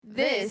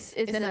This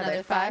is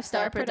another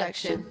 5-star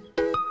production.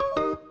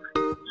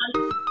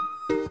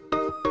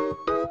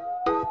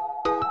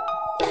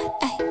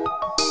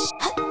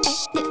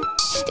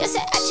 You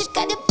said I just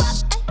got the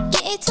buck,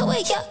 get into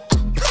it, yo.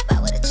 Pop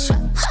out with a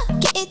truck,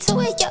 get into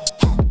it, yo.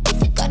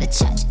 If you go to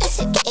church, I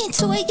said get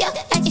into it, yo.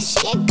 Like if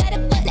she ain't got a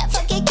butt, now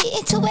fuck it, get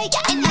into it,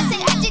 yo. And I said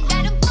I just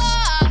got a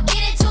buck,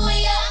 get into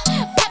it,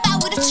 yo. Pop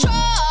out with a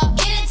truck,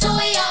 get into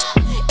it, yo.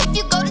 If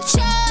you go to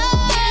church,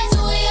 get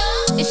into it,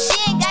 yo. If she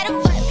ain't got a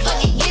butt,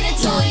 fuck it, get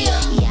into it, yo.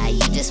 Yeah,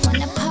 you just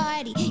wanna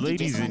party.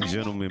 Ladies and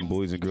gentlemen,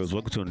 boys and girls,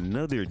 welcome to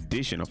another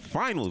edition, a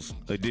finals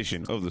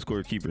edition of the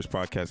ScoreKeepers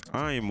podcast.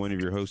 I am one of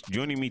your hosts.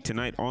 Joining me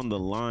tonight on the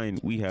line,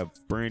 we have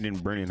Brandon.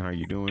 Brandon, how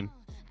you doing?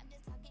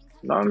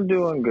 I'm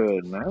doing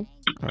good, man.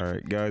 All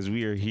right, guys,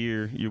 we are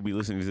here. You'll be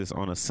listening to this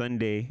on a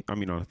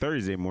on a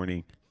Thursday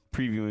morning,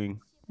 previewing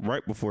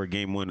right before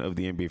game one of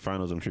the NBA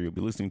Finals. I'm sure you'll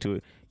be listening to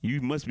it.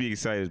 You must be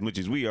excited as much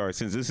as we are,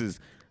 since this is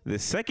the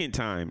second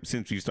time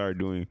since we started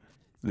doing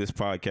this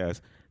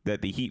podcast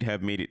that the Heat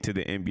have made it to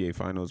the NBA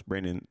Finals.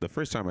 Brandon, the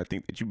first time I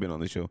think that you've been on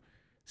the show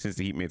since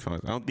the Heat made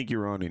finals. I don't think you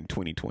were on in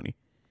 2020.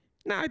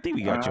 Nah, I think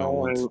we got you on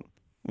once.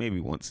 Maybe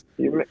once.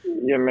 You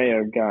may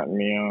have gotten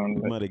me on.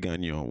 We might have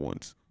gotten you on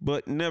once.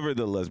 But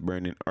nevertheless,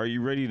 Brandon, are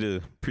you ready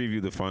to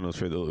preview the finals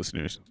for the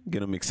listeners? Get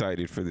them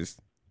excited for this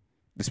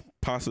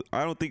possible.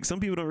 I don't think some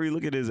people don't really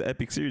look at it as an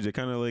epic series. They're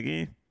kind of like,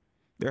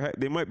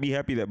 they might be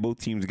happy that both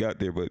teams got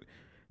there, but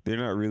they're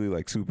not really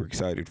like super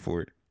excited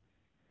for it.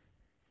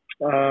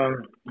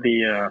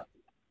 The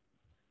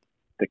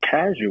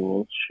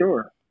casuals,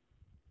 sure.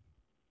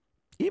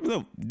 Even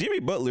though Jimmy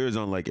Butler is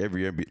on like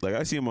every like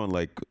I see him on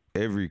like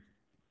every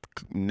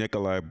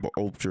Nikolai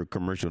Ultra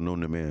commercial known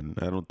to man.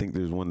 I don't think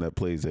there's one that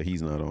plays that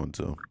he's not on.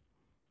 So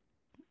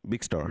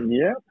big star,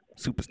 yeah,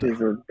 superstar.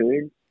 He's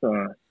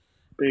a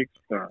big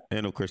star.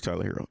 And of course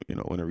Tyler Hero.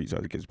 Whenever he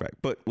gets back,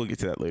 but we'll get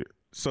to that later.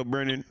 So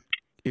Brandon,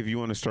 if you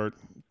want to start,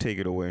 take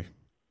it away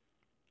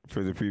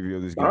for the preview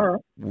of this game. All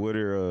right. What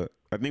are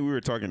I think we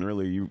were talking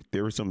earlier.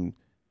 There were some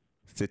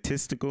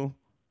statistical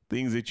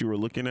things that you were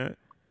looking at.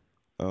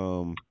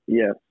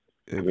 Yes.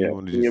 You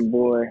want to just... Your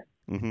boy.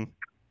 Mm-hmm.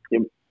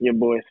 Your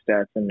boy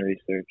stats and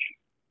research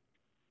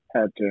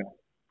had to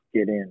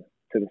get in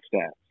to the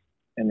stats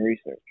and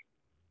research.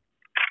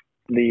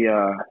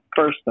 The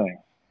first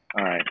thing,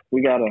 all right,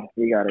 we gotta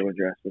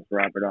address this,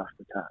 Robert, off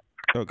the top.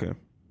 Okay.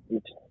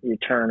 You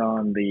turn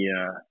on the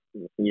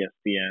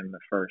ESPN, the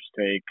First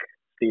Take,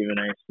 Stephen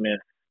A.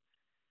 Smith,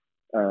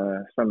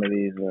 some of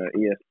these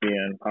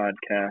ESPN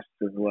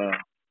podcasts as well.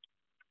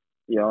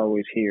 You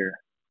always hear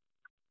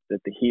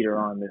that the Heat are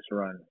on this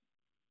run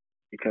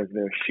because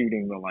they're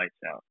shooting the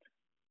lights out.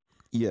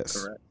 Yes.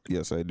 Correct?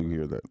 Yes, I do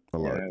hear that a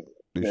lot. Yeah,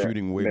 they're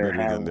shooting way better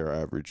than their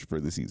average for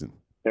the season.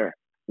 They're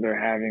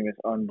having this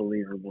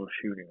unbelievable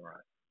shooting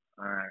run.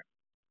 All right.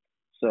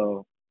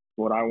 So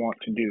what I want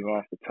to do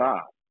off the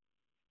top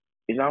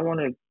is I want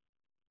to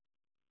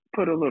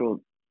put a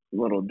little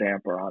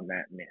damper on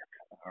that myth.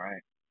 All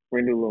right. We're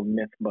going to do a little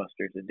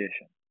Mythbusters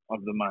edition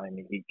of the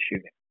Miami Heat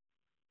shooting.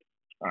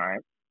 All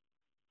right.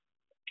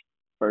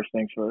 First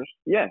things first.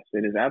 Yes,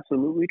 it is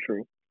absolutely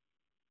true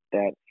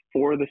that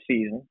for the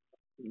season,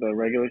 the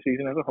regular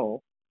season as a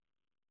whole,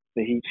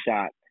 the Heat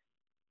shot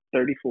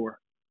 34.4%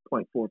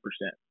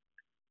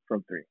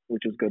 from three,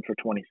 which is good for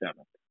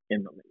 27th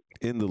in the league.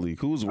 In the league.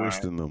 Who's worse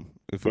than them?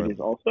 Is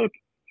also...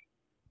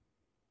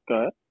 Go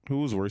ahead.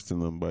 Who was worse than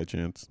them by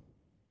chance?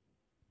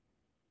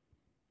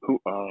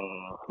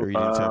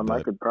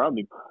 I could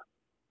probably...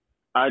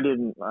 I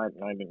didn't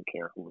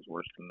care who was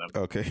worse than them.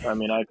 Okay. I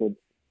mean, I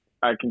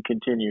can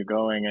continue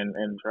going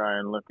and try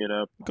and look it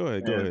up. Go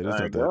ahead. It's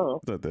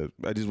not that.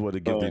 I just want to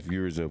give the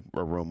viewers a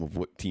realm of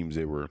what teams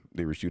they were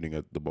shooting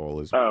at the ball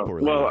as.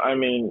 Well, I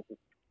mean,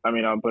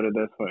 I'll put it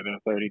this way: there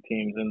are 30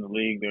 teams in the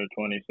league. There are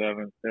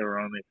 27. There were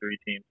only 3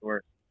 teams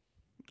worse.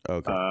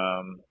 Okay.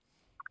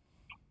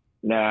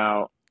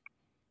 Now,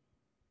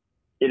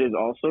 it is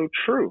also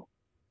true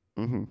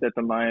that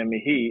the Miami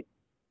Heat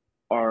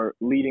are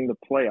leading the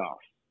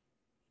playoffs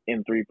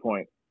in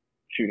 3-point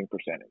shooting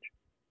percentage.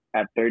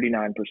 At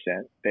 39%,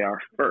 they are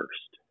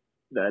first.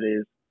 That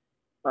is,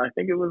 I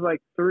think it was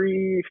like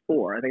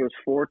 3-4. I think it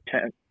was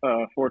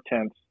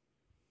 4/10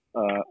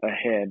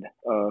 ahead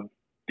of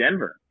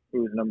Denver,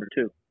 who was number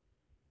 2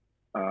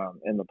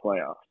 in the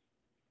playoffs.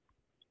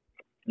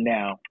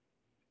 Now,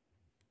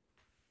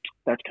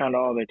 that's kind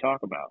of all they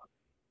talk about.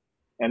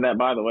 And that,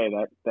 by the way,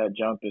 that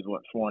jump is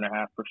what,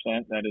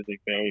 4.5%? That is a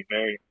very,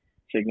 very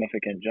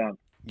significant jump.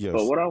 Yes.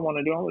 But what I want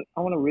to do,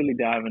 I want to really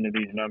dive into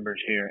these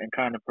numbers here and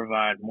kind of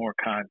provide more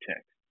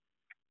context.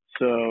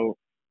 So,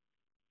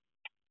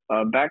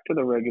 back to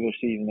the regular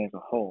season as a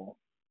whole,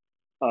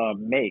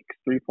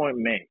 3-point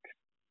makes,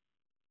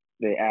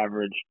 they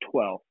averaged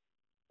 12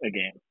 a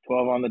game,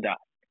 12 on the dot.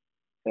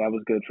 So that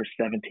was good for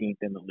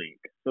 17th in the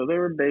league. So they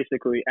were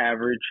basically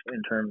average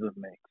in terms of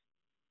makes.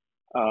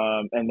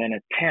 And then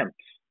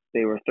attempts,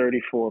 they were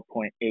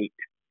 34.8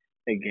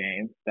 a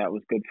game. That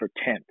was good for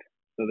 10th.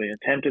 So they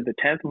attempted the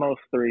 10th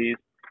most threes,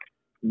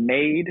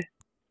 made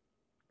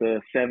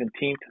the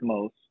 17th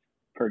most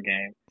per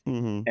game,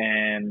 Mm-hmm.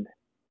 and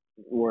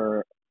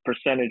we're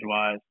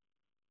percentage-wise,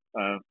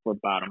 we're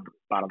bottom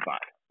five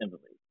in the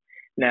league.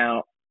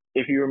 Now,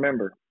 if you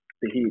remember,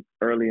 the Heat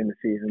early in the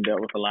season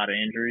dealt with a lot of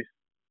injuries,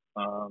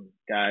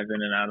 guys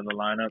in and out of the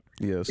lineup.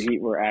 Yes. The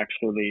Heat were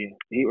actually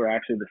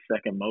the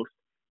second most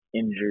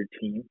injured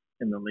team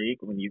in the league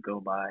when you go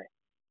by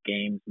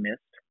games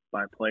missed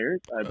by players.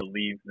 I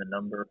believe the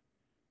number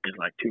is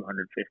like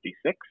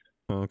 256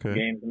 Okay.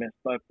 games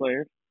missed by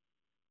players.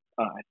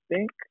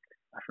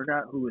 I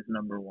forgot who was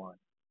number one.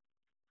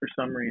 For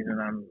some reason,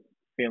 I'm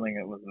feeling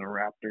it was the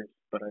Raptors,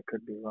 but I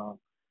could be wrong.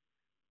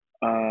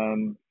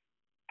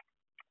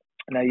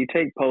 Now you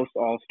take post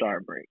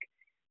All-Star break.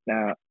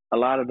 Now a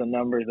lot of the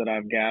numbers that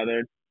I've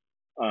gathered,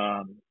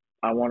 I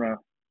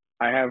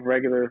have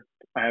regular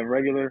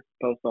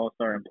post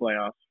All-Star and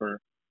playoffs for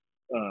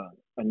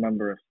a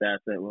number of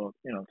stats that we'll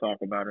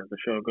talk about as the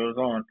show goes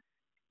on.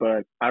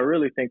 But I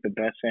really think the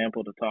best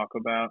sample to talk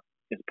about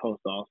is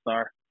post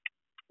All-Star,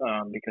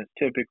 because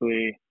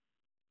typically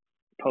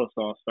post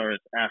All-Star is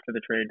after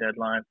the trade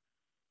deadline.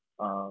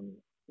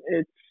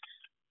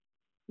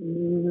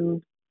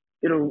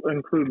 It'll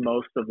include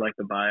most of like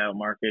the buyout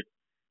market,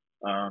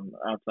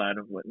 outside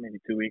of maybe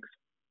 2 weeks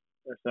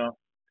or so,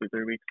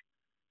 2-3 weeks.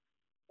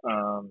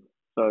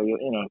 So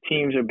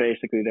teams are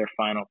basically their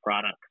final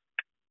product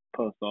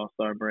post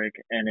All-Star break,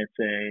 and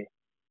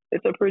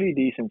it's a pretty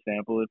decent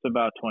sample. It's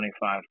about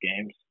 25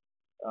 games.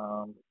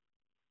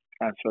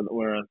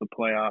 Whereas the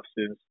playoffs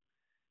is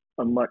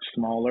a much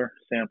smaller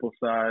sample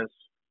size,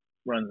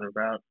 runs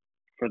about,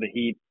 for the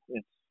Heat,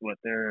 it's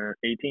they're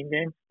 18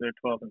 games. They're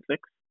 12-6.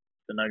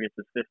 The Nuggets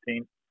is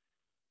 15,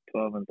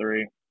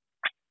 12-3.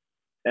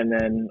 And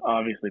then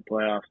obviously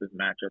playoffs is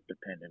matchup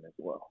dependent as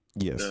well.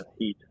 Yes. The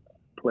Heat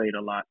played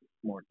a lot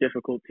more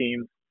difficult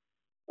teams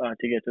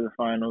to get to the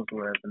finals,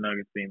 whereas the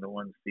Nuggets, being the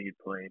 1 seed,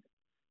 played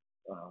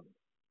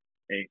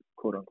a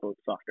quote unquote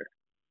softer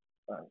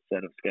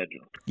set of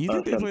schedule. You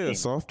think they played a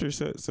teams. softer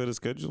set of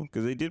schedule?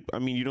 Because they did. I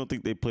mean, you don't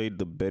think they played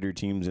the better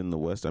teams in the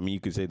West? I mean, you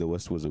could say the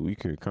West was a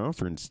weaker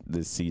conference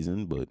this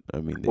season, but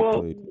I mean, they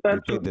played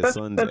the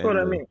Suns and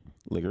the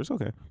Lakers.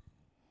 Okay.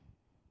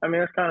 I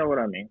mean, that's kind of what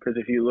I mean. Because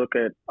if you look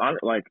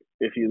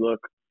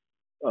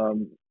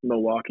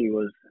Milwaukee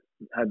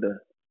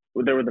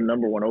they were the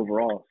number 1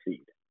 overall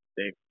seed.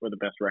 They were the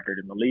best record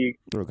in the league.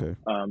 Okay.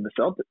 The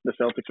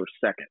Celtics were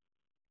second,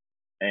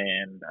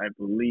 and I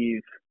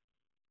believe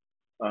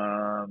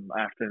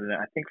after that,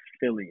 I think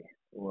Philly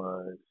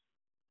was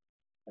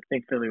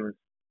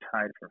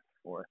tied for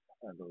 4th,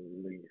 I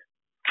believe.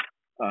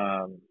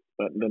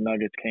 But the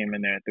Nuggets came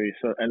in there at 3.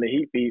 So, and the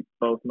Heat beat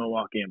both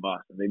Milwaukee and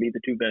Boston. They beat the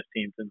 2 best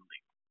teams in the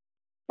league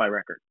by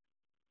record.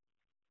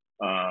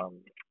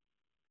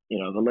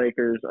 The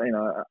Lakers,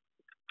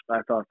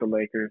 I thought the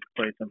Lakers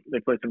played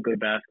some good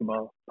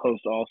basketball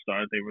post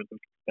All-Star. They were the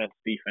best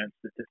defense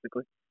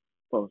statistically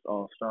post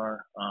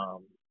All-Star.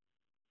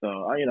 So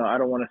I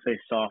don't want to say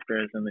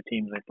softer as in the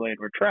teams they played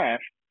were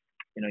trash.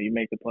 You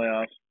make the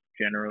playoffs,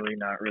 generally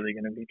not really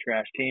going to be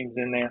trash teams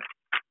in there.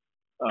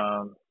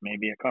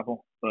 Maybe a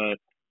couple, but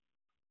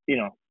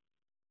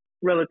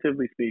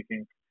relatively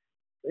speaking,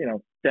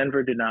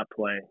 Denver did not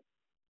play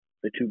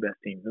the 2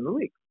 best teams in the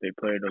league. They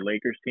played a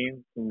Lakers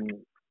team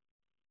who,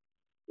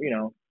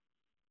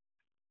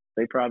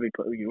 they probably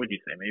played, what'd you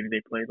say? Maybe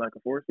they played like a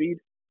 4 seed,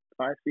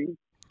 5 seed?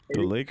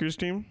 Maybe? The Lakers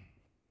team?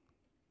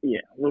 Yeah.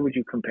 What would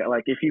you compare?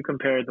 Like, if you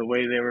compare the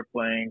way they were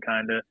playing,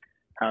 kind of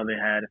how they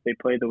had, if they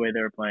played the way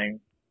they were playing,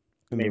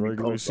 In maybe the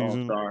regular post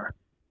season? All-Star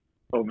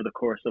over the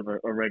course of a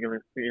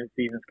regular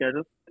season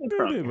schedule, they'd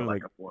probably be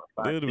like a 4 or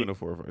 5 They'd have seed. been a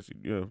 4 or 5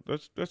 seed. Yeah,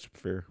 that's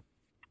fair.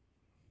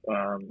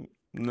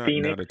 Not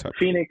a top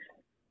Phoenix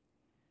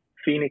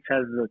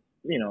has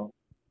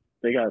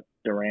they got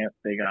Durant,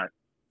 they got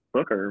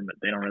Booker, but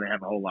they don't really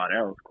have a whole lot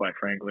else, quite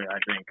frankly. I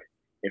think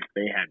if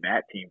they had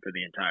that team for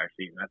the entire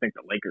season, I think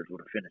the Lakers would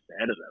have finished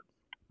ahead of them.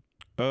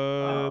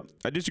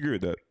 I disagree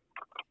with that.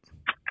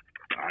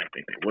 I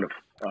think they would have.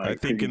 I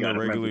think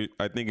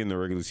in the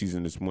regular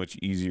season, it's much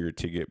easier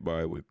to get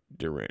by with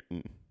Durant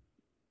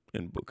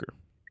and Booker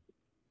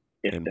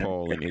and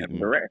Paul and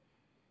Ayton.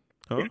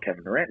 If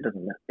Kevin Durant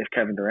doesn't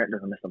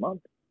miss a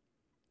month.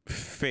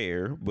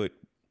 Fair, but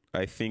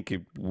I think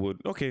it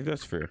would. Okay,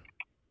 that's fair.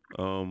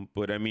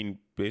 But I mean,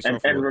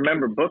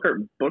 remember, Booker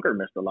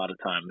missed a lot of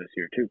time this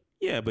year too.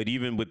 Yeah, but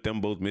even with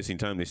them both missing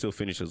time, they still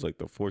finish as like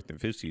the 4th and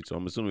 5th seed. So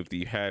I'm assuming if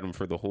you had him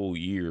for the whole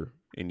year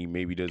and he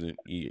maybe doesn't,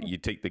 you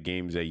take the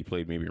games that he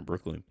played maybe in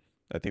Brooklyn,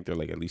 I think they're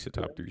like at least a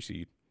top 3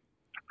 seed.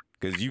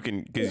 Because you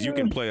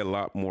can play a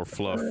lot more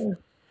fluff.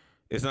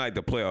 It's not like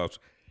the playoffs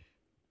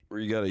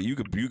where you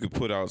could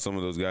put out some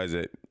of those guys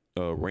that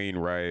Rain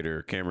Wright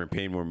or Cameron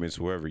Payne or miss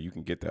whoever. You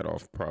can get that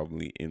off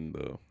probably in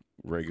the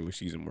regular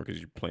season more because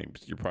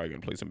you're probably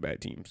gonna play some bad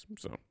teams.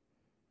 So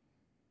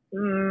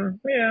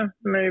yeah,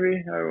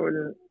 maybe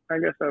I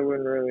guess I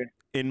wouldn't really.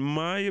 In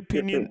my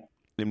opinion,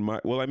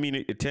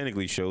 it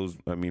technically shows.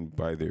 I mean,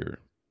 by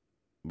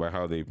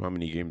how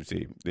many games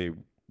they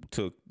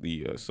took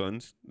the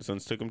Suns. The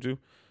Suns took them to,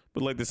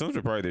 but like the Suns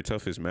were probably their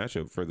toughest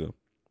matchup for the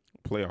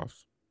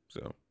playoffs.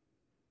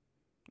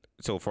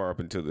 So far up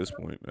until this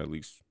point, at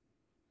least,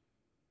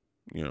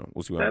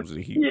 we'll see what happens to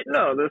the Heat. Yeah,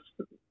 no,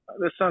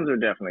 the Suns are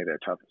definitely their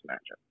toughest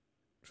matchup.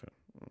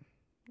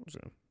 So,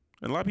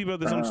 and a lot of people have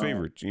the Suns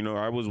favorites.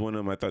 I was one of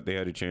them. I thought they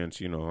had a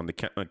chance. On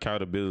the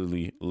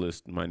accountability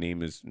list, my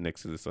name is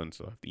next to the Suns,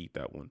 so I have to eat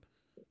that one.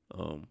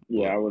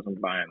 I wasn't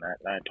buying that.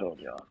 I told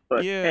y'all.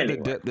 But yeah,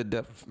 anyway. the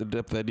depth.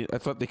 I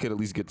thought they could at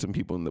least get some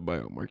people in the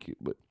buyout market,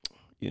 but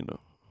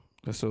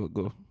that's how it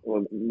goes.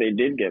 Well, they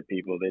did get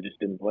people. They just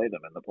didn't play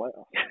them in the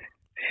playoffs.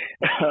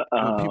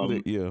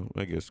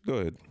 I guess. Go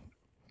ahead.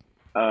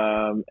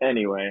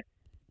 Anyway,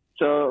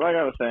 so like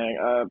I was saying,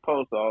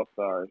 post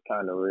All-Star is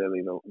kind of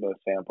really the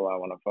sample I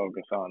want to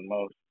focus on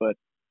most. But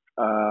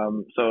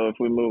so if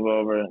we move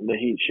over the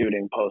Heat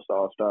shooting post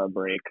All-Star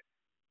break,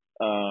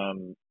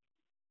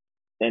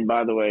 and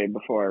by the way,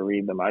 before I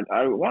read them,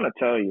 I want to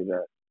tell you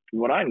that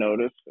what I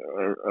noticed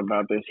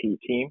about this Heat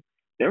team,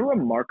 they're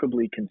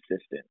remarkably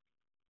consistent.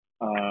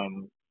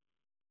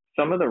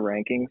 Some of the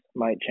rankings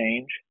might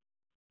change,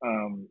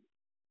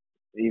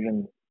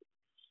 even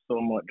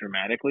somewhat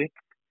dramatically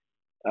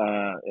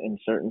in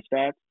certain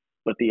stats,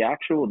 but the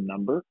actual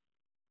number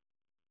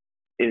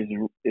is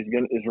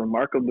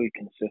remarkably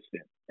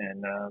consistent,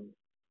 and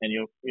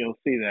you'll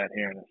see that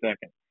here in a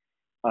second.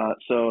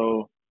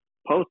 So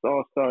post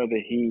All-Star,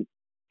 the Heat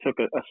took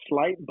a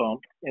slight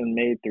bump in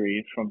made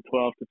threes from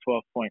 12 to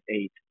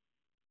 12.8,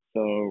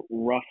 so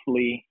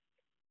roughly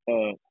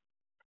a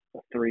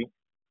 3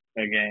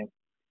 a game.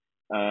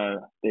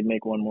 They'd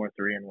make one more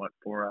 3 in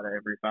 4 out of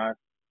every 5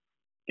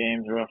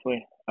 games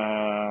roughly.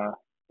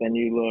 Then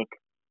you look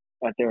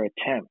at their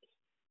attempts.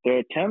 Their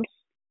attempts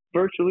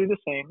virtually the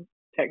same,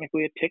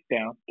 technically a tick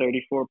down,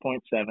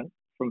 34.7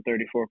 from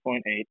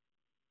 34.8.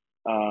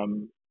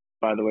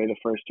 By the way, the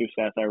first 2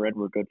 stats I read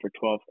were good for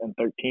 12th and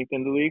 13th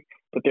in the league,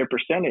 but their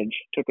percentage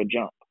took a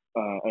jump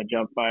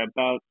by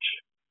about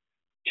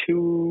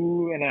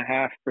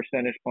 2.5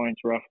 percentage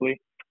points roughly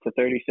to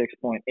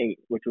 36.8,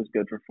 which was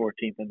good for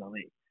 14th in the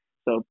league.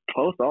 So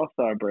post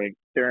All-Star break,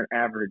 they're an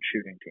average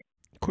shooting team.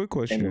 Quick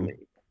question. In the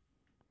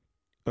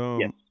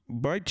league. Yes.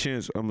 By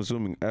chance, I'm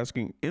assuming,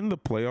 asking, in the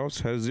playoffs,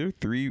 has their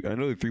I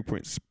know the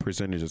 3-point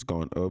percentage has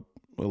gone up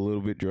a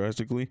little bit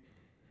drastically.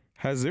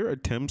 Has their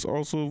attempts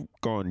also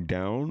gone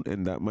down,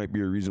 and that might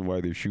be a reason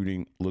why their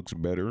shooting looks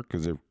better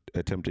because they're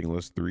attempting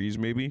less threes,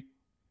 maybe?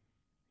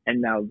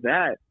 And now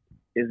that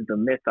is the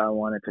myth I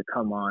wanted to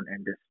come on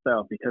and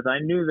dispel, because I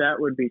knew that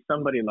would be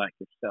somebody like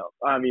yourself.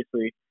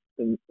 Obviously,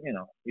 you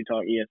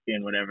talk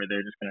ESPN, whatever,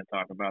 they're just going to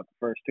talk about the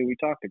first 2 we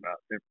talked about.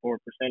 Their poor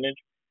percentage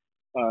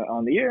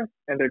on the year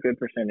and their good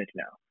percentage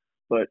now.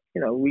 But,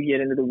 we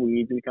get into the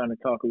weeds. We kind of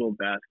talk a little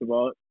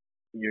basketball.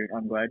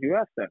 I'm glad you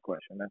asked that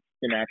question. That's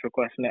the natural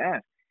question to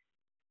ask.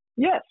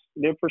 Yes,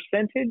 their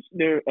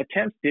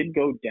attempts did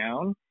go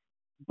down,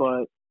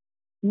 but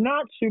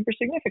not super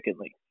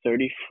significantly.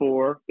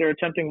 34, they're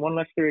attempting 1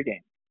 less 3 a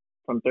game,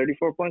 from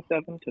 34.7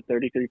 to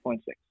 33.6.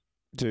 So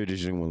they're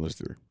just shooting 1 less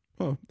 3.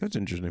 Oh, that's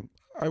interesting.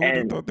 I would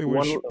have thought they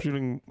were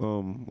shooting a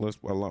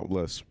lot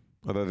less.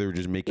 I thought they were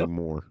just making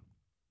more.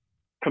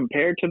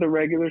 Compared to the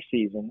regular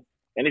season,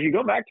 and if you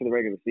go back to the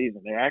regular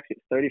season, they're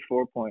actually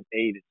 34.8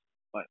 is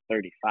like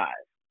 35.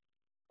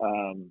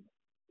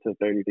 To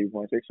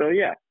 33.6. So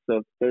yeah,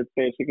 so they're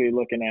basically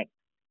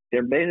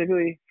they're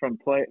basically from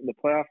the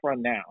playoff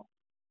run now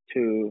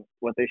to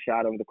what they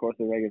shot over the course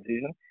of the regular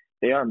season.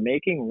 They are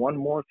making 1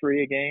 more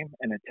 3 a game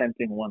and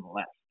attempting 1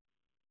 less.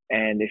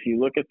 And if you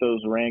look at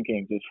those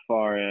rankings as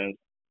far as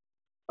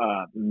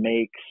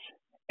makes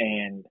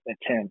and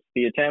attempts,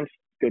 the attempts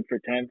good for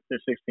 10th.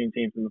 There's 16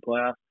 teams in the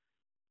playoffs.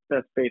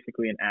 That's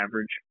basically an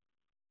average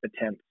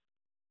attempt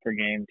per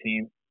game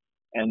team.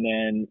 And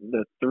then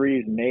the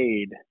threes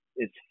made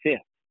is 5th.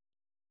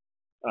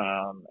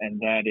 And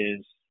that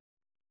is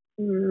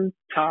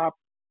top.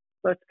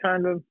 That's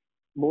kind of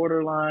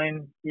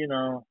borderline,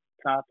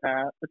 top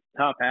half. It's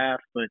top half,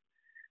 but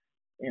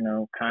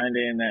kind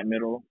of in that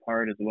middle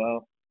part as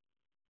well.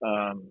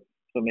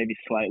 So maybe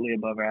slightly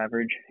above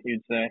average,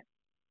 you'd say.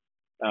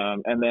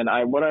 And then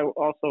what I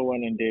also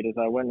went and did is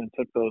I went and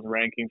took those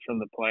rankings from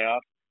the playoffs,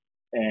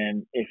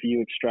 and if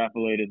you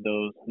extrapolated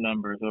those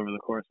numbers over the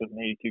course of an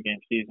 82-game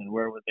season,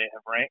 where would they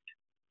have ranked?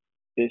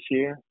 This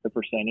year, the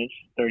percentage,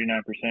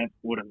 39%,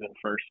 would have been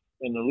first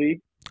in the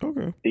league.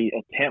 Okay. The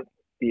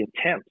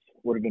attempts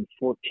would have been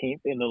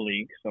 14th in the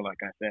league, so like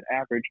I said,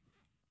 average.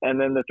 And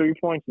then the 3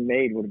 points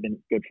made would have been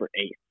good for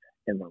 8th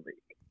in the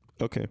league.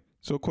 Okay.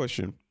 So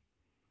question.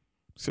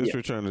 Since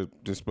we're trying to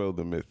dispel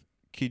the myth,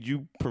 could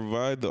you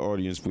provide the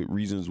audience with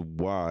reasons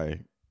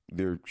why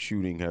their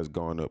shooting has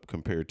gone up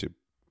compared to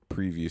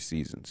previous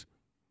seasons?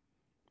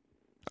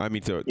 I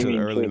mean, to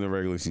early in the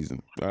regular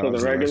season. So the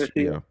regular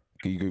season? Yeah.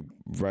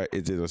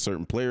 Is it a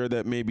certain player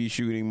that may be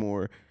shooting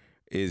more?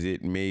 Is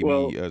it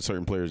maybe a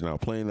certain player is now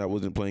playing that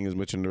wasn't playing as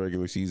much in the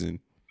regular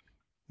season?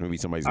 Maybe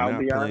somebody's not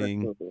playing.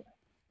 Honest with you.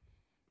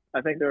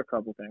 I think there are a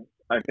couple things.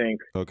 I think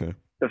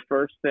the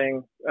first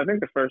thing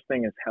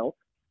is health.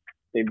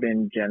 They've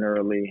been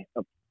generally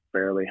a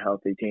fairly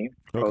healthy team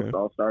post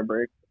All-Star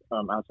break.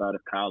 outside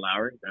of Kyle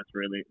Lowry. That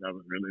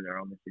was really their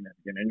only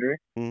significant injury.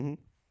 Mm-hmm.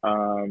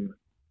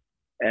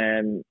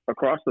 And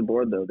across the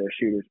board, though, their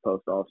shooters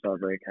post All-Star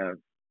break have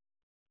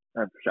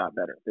shot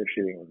better. Their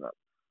shooting was up.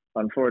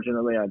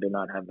 Unfortunately, I did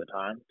not have the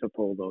time to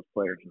pull those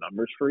players'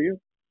 numbers for you.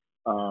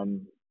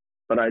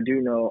 But I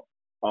do know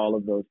all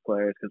of those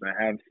players because I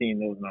have seen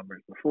those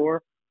numbers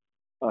before.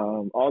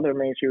 All their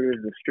main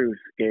shooters, the Strus,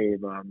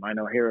 Gabe. I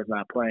know Hero's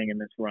not playing in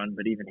this run,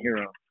 but even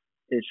Hero,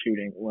 his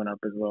shooting went up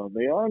as well.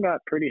 They all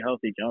got pretty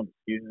healthy jumps,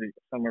 usually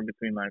somewhere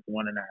between like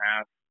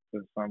 1.5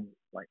 to some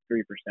like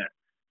 3%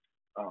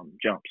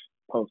 jumps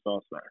post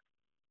All-Star.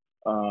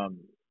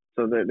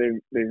 So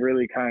they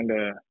really kind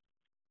of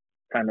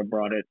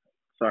brought it,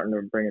 starting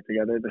to bring it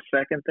together. The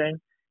second thing,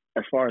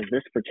 as far as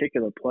this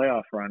particular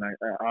playoff run,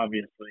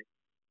 obviously,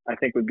 I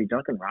think would be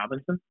Duncan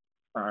Robinson.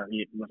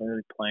 He wasn't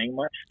really playing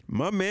much.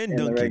 My man in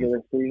Duncan. the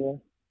regular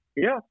season.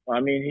 Yeah, I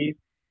mean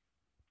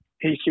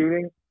he's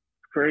shooting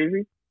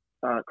crazy.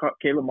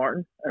 Caleb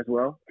Martin as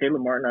well.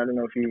 Caleb Martin, I don't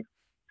know if you've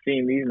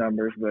seen these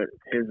numbers, but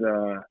his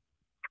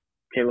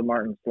Caleb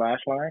Martin's slash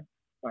line,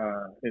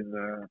 his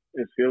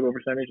field goal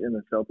percentage in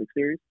the Celtics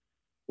series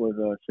was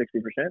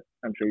 60%.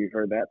 I'm sure you've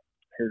heard that.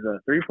 His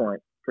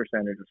 3-point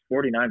percentage was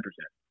 49%,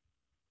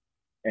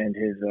 and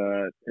his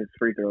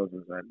free throws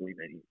was, I believe,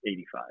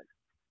 85.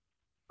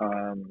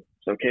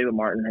 So Caleb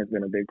Martin has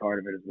been a big part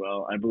of it as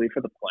well. I believe for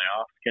the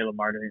playoffs, Caleb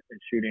Martin is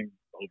shooting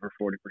over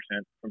 40%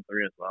 from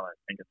three as well. I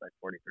think it's like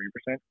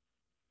 43%.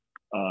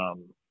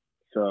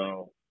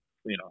 So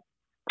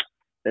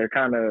they're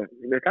kind of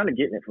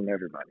getting it from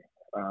everybody.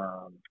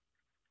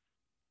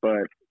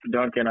 But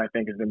Duncan, I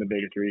think, has been the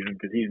biggest reason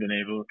because he's been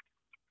able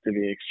to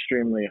be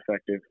extremely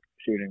effective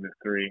shooting the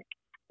three.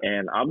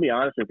 And I'll be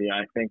honest with you,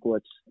 I think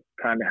what's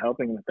kind of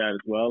helping with that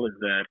as well is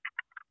that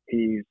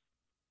he's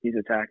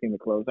attacking the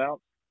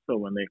closeouts. So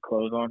when they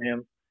close on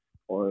him,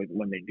 or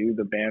when they do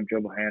the bam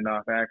dribble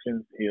handoff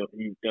actions, he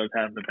does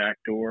have the back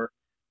door.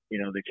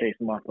 They chase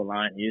him off the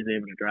line. He is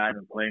able to drive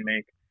and play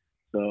make.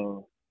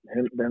 So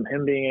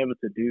him being able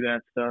to do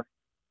that stuff,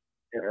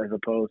 as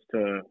opposed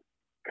to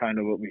kind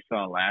of what we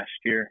saw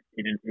last year,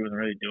 he wasn't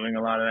really doing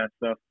a lot of that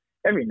stuff.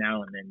 Every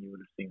now and then you would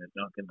have seen a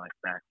Duncan like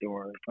back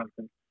door or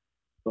something,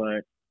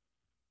 but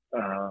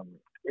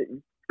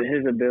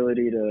his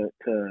ability to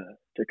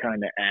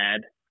kind of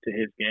add to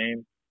his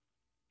game.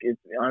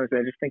 Honestly,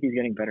 I just think he's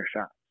getting better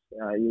shots.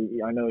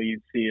 I know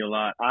you'd see a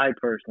lot. I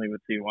personally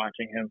would see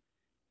watching him.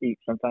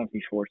 Sometimes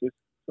he forces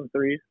some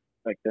threes,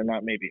 like they're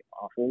not maybe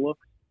awful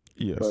looks,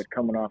 yes, but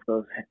coming off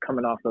those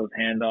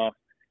handoffs,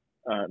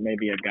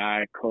 maybe a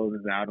guy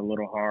closes out a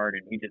little hard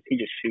and he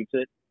just shoots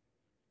it.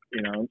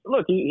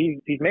 Look,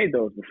 he's made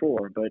those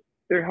before, but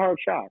they're hard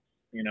shots.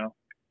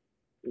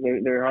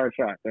 They're hard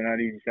shots. They're not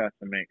easy shots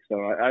to make.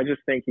 So I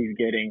just think he's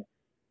getting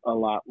a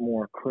lot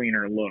more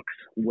cleaner looks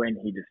when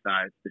he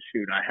decides to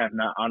shoot.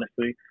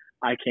 Honestly,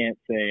 I can't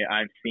say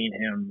I've seen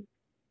him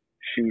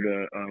shoot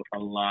a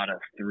lot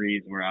of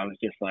threes where I was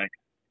just like,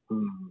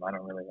 I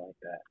don't really like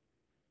that.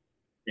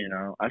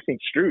 I've seen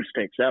Strus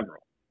take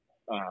several.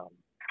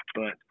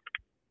 But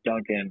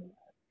Duncan,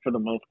 for the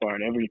most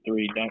part, every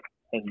three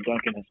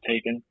Duncan has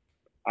taken,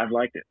 I've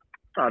liked it.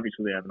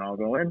 Obviously, they haven't all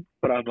go in,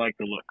 but I've liked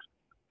the looks.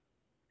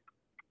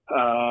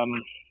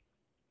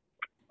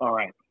 All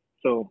right.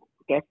 So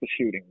that's the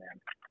shooting, man.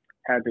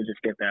 Had to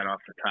just get that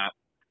off the top.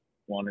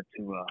 Wanted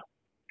to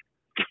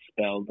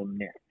dispel the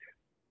myth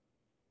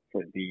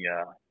for the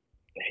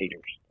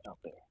haters out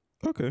there.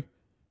 Okay.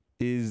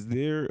 Is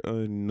there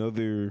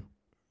another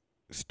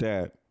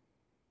stat?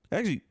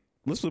 Actually,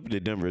 let's flip it to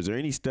Denver. Is there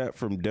any stat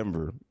from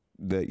Denver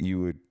that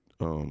you would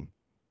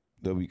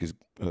that we could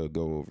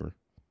go over?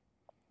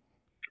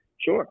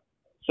 Sure.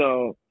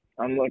 So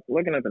I'm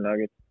looking at the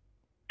Nuggets.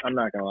 I'm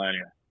not gonna lie to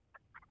you.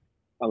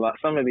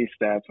 Some of these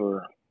stats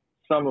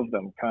some of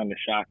them kind of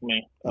shocked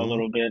me a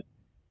little bit.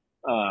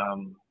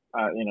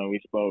 We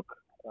spoke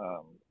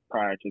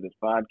prior to this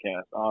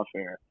podcast off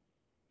air.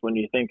 When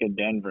you think of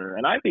Denver,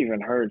 and I've even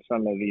heard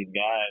some of these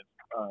guys,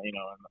 on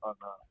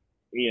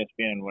the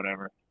ESPN,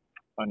 whatever,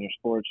 on your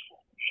sports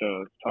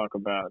shows, talk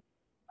about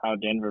how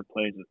Denver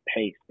plays with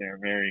pace. They're a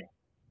very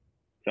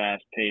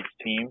fast-paced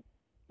team.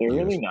 They're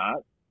really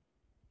not.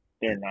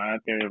 They're not.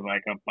 They're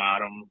like a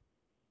bottom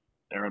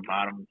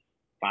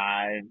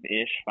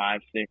 5-ish,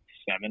 5, 6,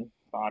 7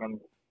 bottom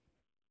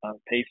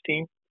pace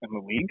team in the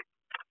league.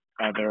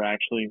 They're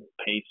actually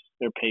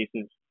their pace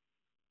is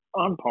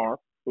on par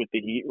with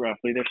the Heat,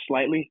 roughly. They're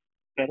slightly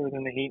better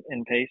than the Heat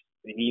in pace.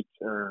 The Heat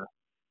are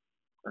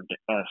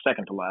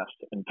second to last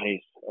in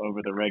pace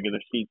over the regular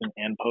season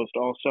and post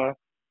All-Star.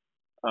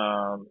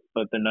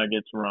 But the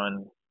Nuggets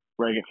run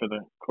regular for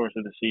the course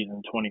of the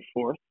season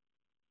 24th,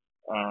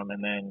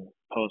 and then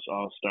post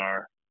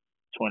All-Star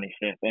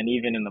 25th. And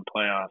even in the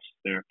playoffs,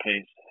 their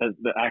pace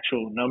the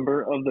actual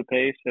number of the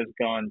pace has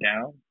gone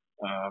down.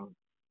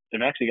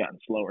 They've actually gotten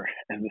slower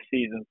as the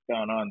season's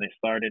gone on. They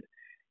started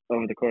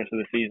over the course of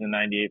the season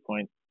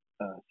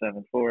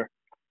 98.74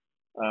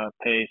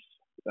 pace,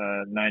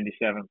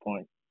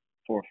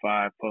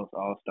 97.45 post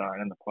All-Star,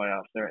 and in the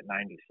playoffs they're at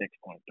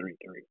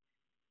 96.33.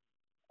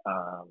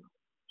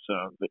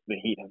 So the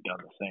Heat have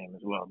done the same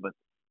as well, but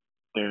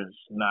there's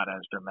not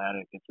as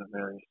dramatic. It's a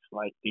very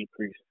slight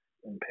decrease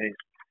in pace.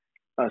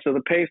 So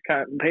the pace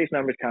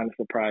numbers kind of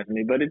surprise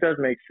me, but it does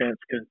make sense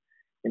because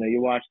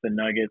you watch the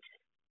Nuggets.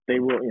 They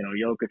will,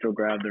 Jokic will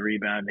grab the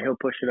rebound, and he'll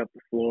push it up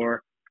the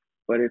floor,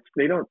 but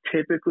they don't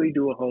typically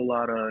do a whole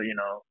lot of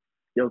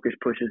Jokic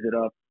pushes it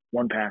up,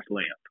 one pass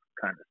layup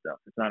kind of stuff.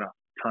 It's not a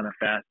ton of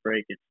fast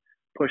break. It's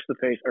push the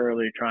pace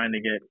early, trying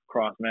to get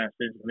cross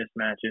matches,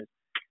 mismatches,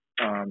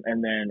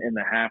 and then in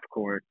the half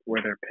court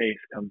where their pace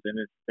comes in,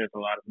 there's a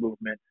lot of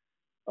movement.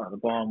 The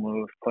ball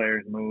moves,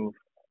 players move.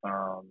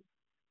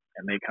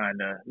 And they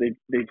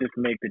just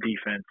make the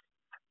defense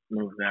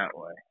move that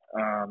way.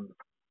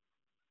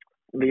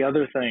 The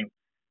other thing,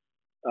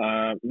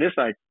 this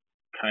I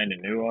kind of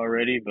knew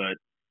already, but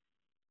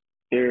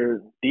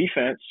their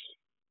defense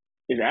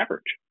is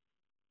average.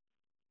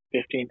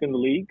 15th in the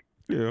league,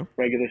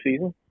 regular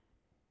season.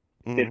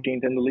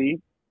 15th in the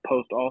league,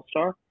 post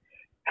All-Star.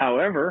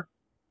 However,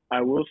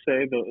 I will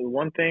say the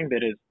one thing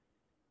that is,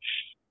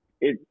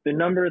 the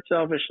number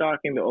itself is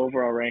shocking. The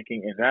overall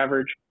ranking is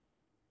average.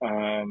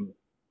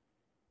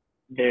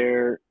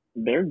 Their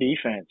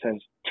defense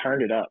has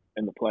turned it up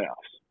in the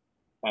playoffs.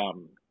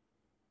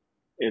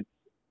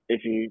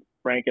 If you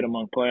rank it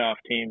among playoff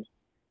teams,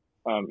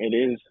 it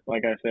is,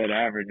 like I said,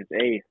 average. It's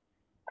eighth.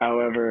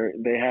 However,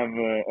 they have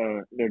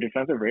their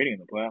defensive rating in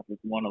the playoffs is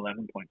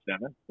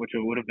 111.7, which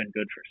would have been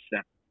good for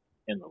seventh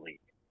in the league,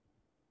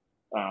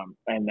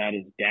 and that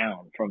is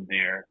down from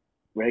their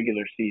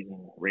regular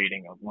season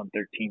rating of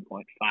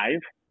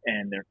 113.5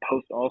 and their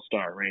post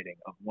All-Star rating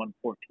of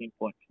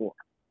 114.4.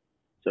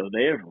 So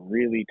they have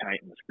really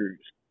tightened the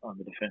screws on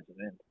the defensive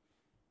end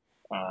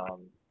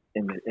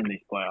in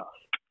these playoffs.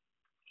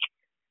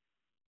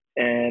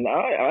 And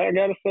I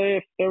gotta say,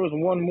 if there was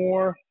one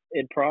more,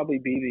 it'd probably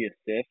be the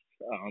assists,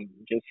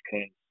 just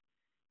because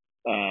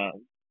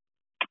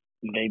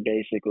they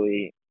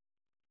basically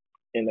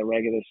in the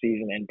regular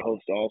season and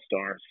post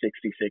All-Star,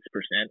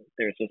 66%.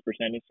 Their assist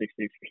percentage,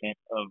 66%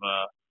 of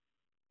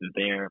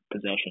their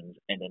possessions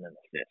end in an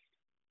assist,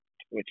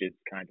 which is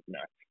kind of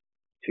nuts.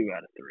 2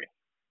 out of 3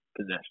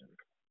 possessions,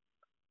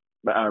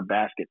 or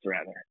baskets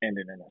rather, end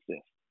in an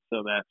assist.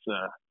 So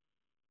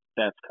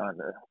that's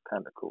kind of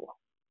cool.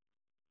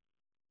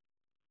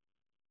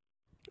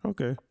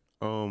 Okay.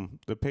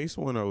 The pace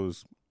one,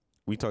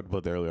 we talked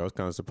about that earlier. I was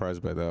kind of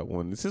surprised by that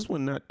one. This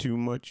one not too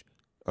much.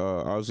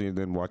 Obviously, and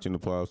then watching the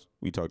playoffs,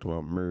 we talked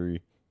about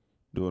Murray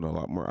doing a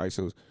lot more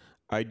ISOs.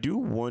 I do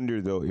wonder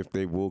though if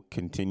they will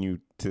continue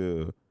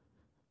to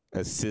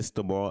assist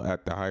the ball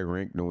at the high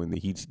rank, knowing the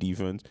Heat's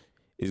defense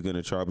is going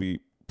to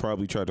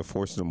probably try to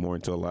force them more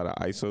into a lot of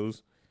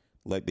ISOs,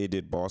 like they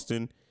did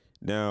Boston.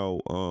 Now,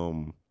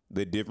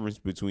 the difference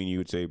between, you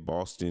would say,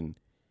 Boston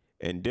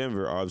and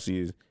Denver, obviously,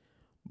 is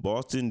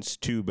Boston's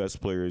 2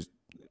 best players,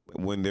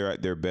 when they're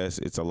at their best,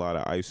 it's a lot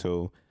of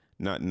ISO,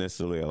 not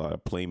necessarily a lot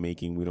of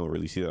playmaking. We don't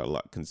really see that a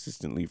lot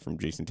consistently from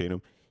Jason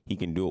Tatum. He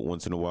can do it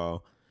once in a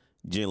while.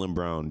 Jaylen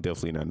Brown,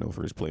 definitely not known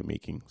for his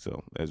playmaking.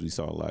 So, as we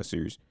saw last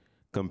series,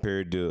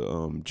 compared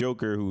to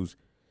Joker, he's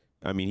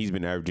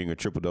been averaging a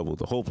triple-double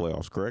the whole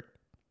playoffs, correct?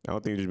 I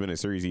don't think there's been a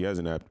series he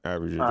hasn't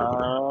averaged a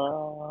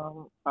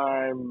triple-double.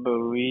 I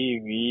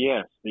believe,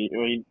 yes.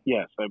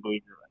 Yes, I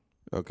believe you're right.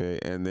 Okay,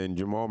 and then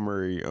Jamal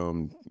Murray,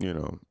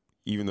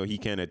 even though he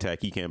can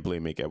attack, he can play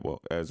make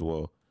as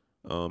well.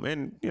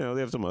 And they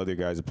have some other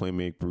guys that play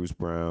make. Bruce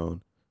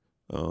Brown,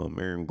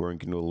 Aaron Gordon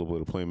can do a little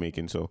bit of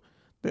playmaking. So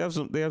they have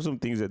some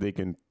things that they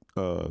can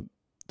throw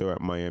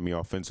at Miami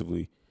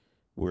offensively,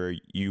 where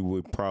you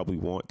would probably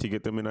want to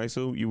get them in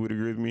ISO. You would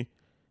agree with me?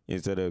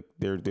 Instead of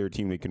their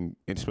team, they can,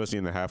 especially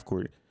in the half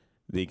court,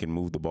 they can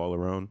move the ball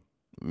around,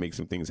 make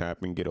some things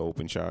happen, get an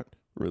open shot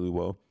really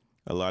well.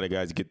 A lot of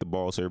guys get the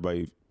ball, so you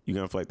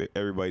gotta feel like that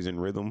everybody's in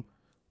rhythm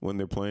when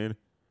they're playing.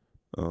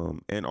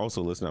 And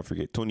also, let's not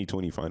forget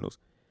 2020 finals.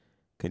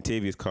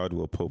 Kentavious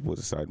Caldwell-Pope was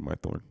a side of my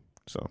thorn,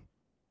 so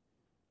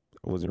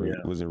I wasn't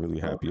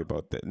really happy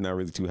about that. Not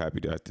really too happy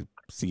to have to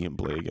see him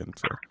play again.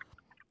 So,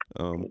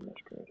 Goodness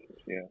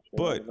gracious, yeah.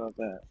 But about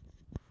that.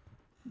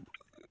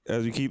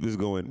 As we keep this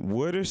going,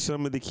 what are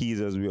some of the keys?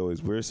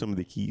 Where are some of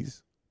the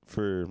keys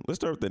for? Let's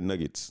start with the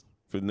Nuggets.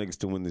 For the Nuggets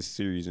to win this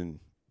series and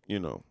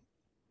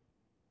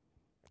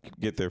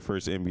get their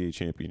first NBA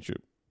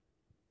championship.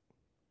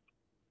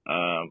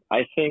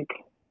 I think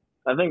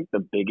the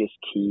biggest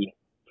key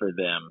for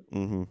them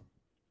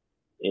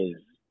is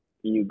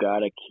you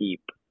gotta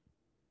keep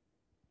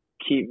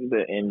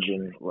the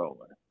engine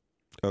rolling.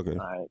 Okay.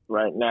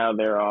 Right now,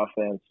 their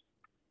offense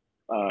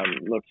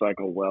looks like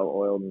a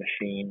well-oiled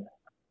machine.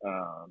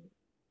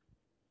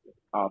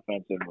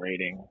 Offensive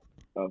rating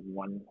of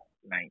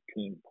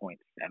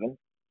 119.7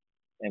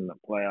 in the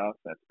playoffs.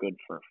 That's good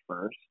for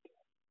first.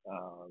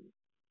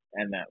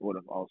 And that would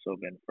have also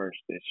been first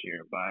this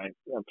year by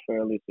a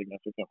fairly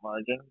significant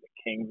margin. The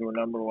Kings were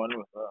number 1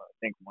 with, I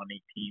think,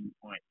 118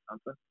 point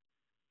something.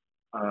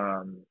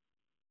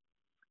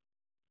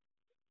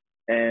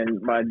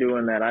 And by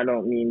doing that, I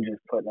don't mean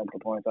just putting up the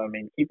points. I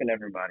mean keeping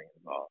everybody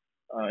involved.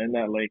 in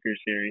that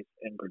Lakers series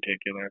in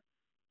particular.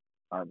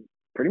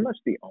 Pretty much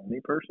the only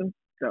person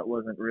that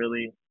didn't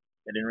really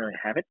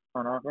have it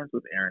on offense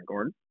was Aaron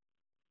Gordon.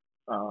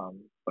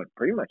 But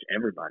pretty much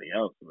everybody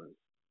else was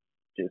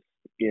just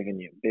giving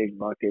you big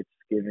buckets,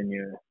 getting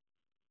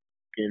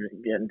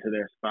to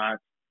their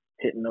spots,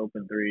 hitting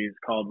open threes.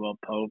 Caldwell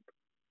Pope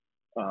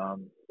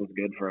was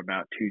good for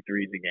about 2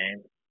 threes a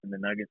game in the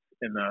Nuggets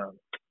in the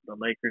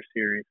Lakers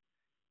series.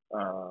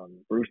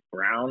 Bruce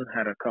Brown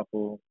had a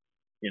couple,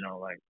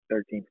 like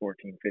 13,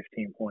 14,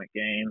 15-point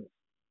games.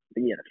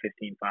 He had a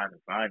 15, 5,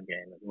 and 5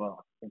 game as well.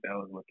 I think that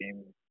was what,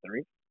 game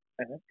 3,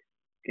 I think?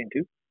 Game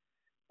 2?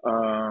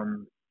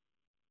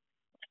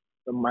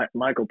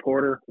 Michael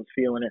Porter was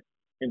feeling it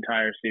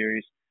entire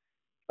series.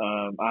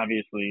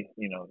 Obviously,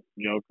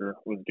 Joker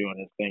was doing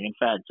his thing. In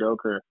fact,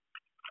 Joker,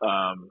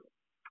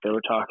 they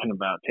were talking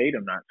about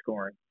Tatum not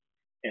scoring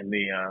in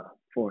the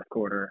fourth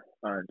quarter.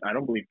 I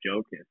don't believe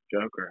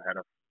Joker had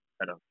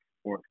a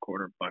fourth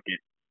quarter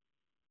bucket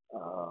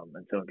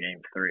until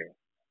game 3,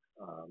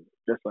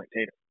 just like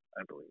Tatum,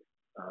 I believe.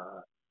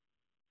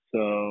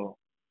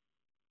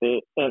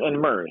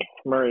 And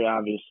Murray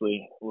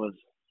obviously was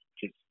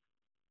just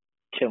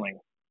killing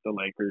the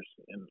Lakers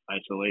in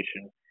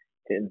isolation,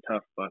 hitting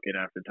tough bucket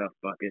after tough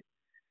bucket,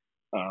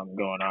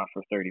 going off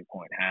for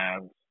 30-point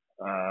halves.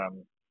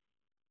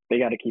 They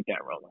got to keep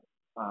that rolling.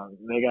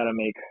 They got to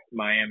make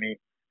Miami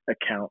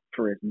account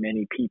for as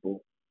many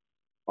people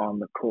on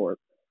the court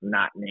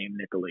not named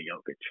Nikola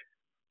Jokic,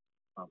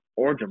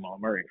 or Jamal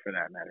Murray for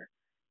that matter,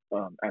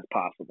 as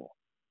possible.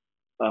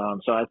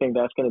 So I think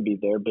that's going to be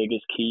their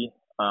biggest key.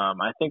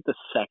 I think the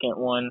second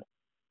one,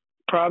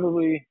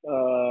 probably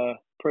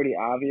pretty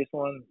obvious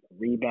one,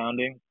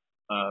 rebounding.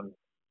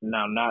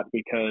 Now, not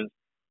because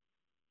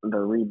the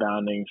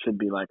rebounding should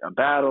be like a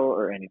battle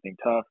or anything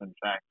tough. In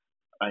fact,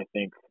 I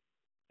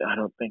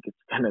don't think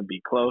it's going to be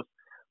close.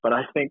 But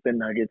I think the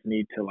Nuggets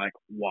need to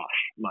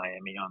wash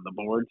Miami on the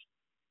boards,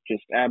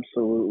 just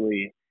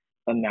absolutely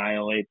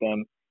annihilate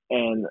them.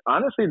 And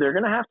honestly, they're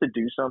going to have to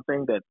do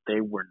something that they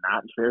were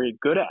not very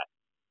good at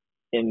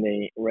in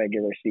the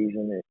regular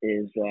season. It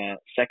is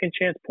second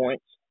chance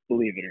points,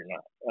 believe it or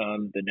not.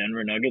 The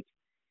Denver Nuggets,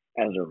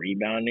 as a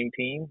rebounding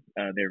team,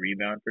 their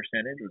rebound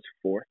percentage was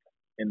 4th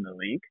in the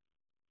league.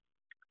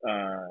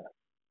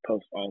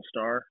 Post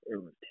All-Star,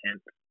 it was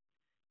 10th.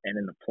 And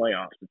in the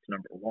playoffs, it's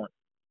number 1.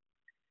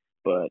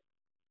 But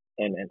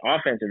and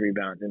offensive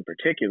rebounds in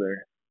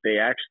particular, they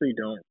actually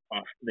don't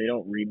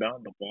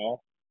rebound the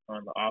ball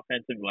on the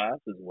offensive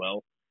glass as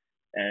well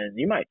as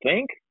you might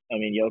think. I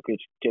mean, Jokic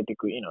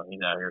typically,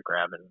 he's out here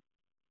grabbing,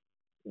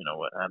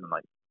 having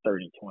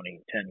 30,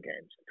 20, 10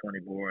 games, 20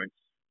 boards,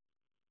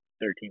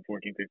 13,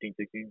 14, 15,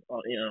 16,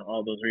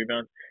 all those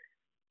rebounds.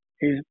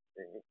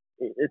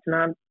 It's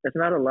not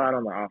a lot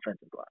on the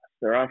offensive glass.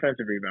 Their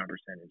offensive rebound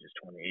percentage is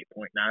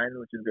 28.9,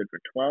 which is good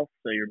for 12th.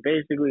 So you're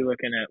basically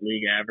looking at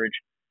league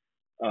average.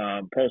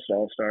 Post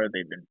All-Star,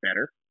 they've been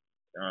better,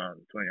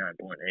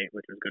 29.8,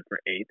 which is good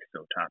for 8th,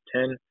 so top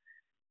 10.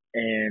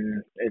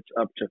 And it's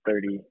up to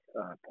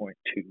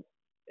 30.2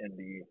 in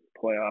the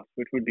playoffs,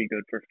 which would be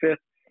good for 5th.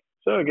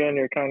 So again,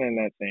 you're kind of in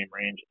that same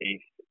range,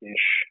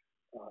 8th-ish,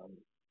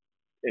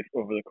 if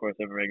over the course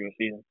of a regular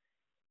season.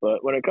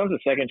 But when it comes to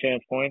second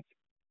chance points,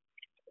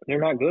 they're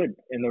not good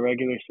in the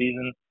regular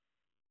season.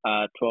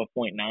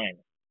 12.9,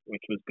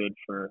 which was good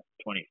for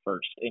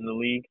 21st in the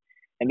league.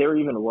 And they were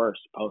even worse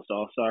post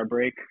All-Star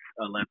break,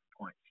 11.6,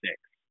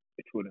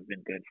 which would have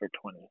been good for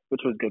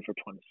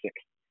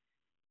 26th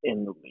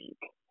in the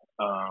league.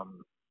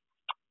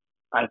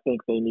 I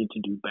think they need to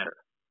do better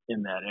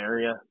in that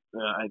area.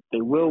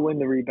 They will win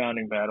the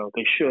rebounding battle.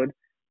 They should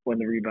win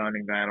the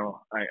rebounding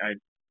battle.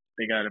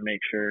 They got to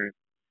make sure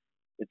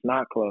it's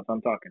not close.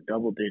 I'm talking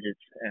double digits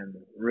and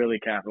really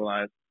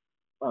capitalize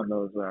on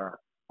those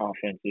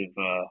offensive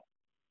boards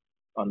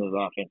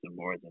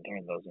and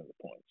turn those into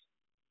points.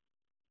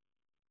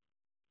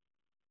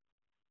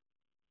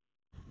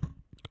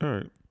 All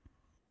right.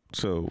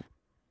 So,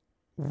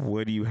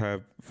 what do you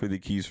have for the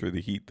keys for the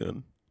Heat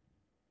then?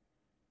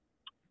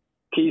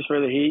 Keys for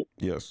the Heat?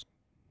 Yes.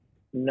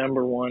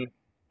 Number 1,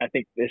 I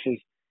think this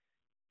is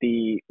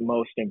the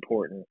most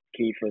important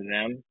key for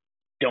them.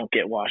 Don't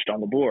get washed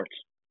on the boards.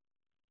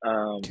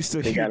 So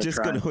you're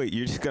just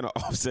gonna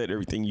offset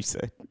everything you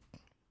said.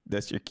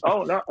 That's your key.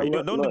 Oh no! Are you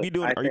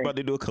about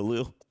to do a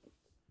Khalil?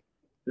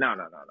 No.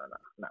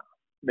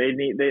 They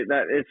need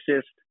that. It's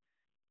just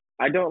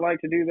I don't like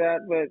to do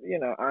that, but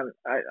I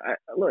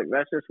look.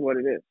 That's just what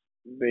it is.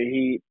 The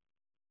Heat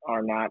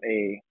are not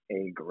a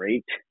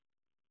great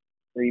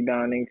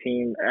rebounding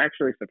team.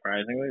 Actually,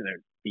 surprisingly,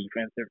 their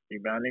defensive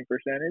rebounding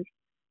percentage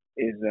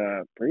is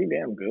pretty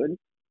damn good.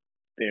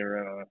 They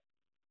were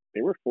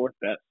 4th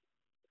best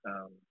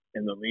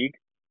in the league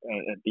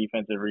at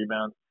defensive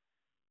rebounds.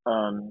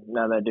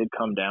 Now that did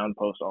come down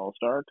post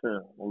All-Star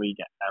to league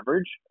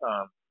average.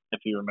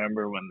 If you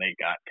remember when they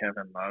got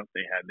Kevin Love,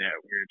 they had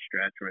that weird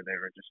stretch where they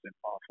were just an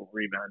awful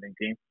rebounding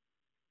team.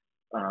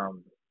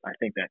 I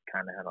think that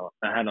kind of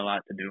had a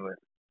lot to do with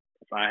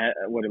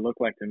what it looked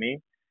like to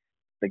me.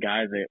 the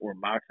guys that were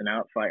boxing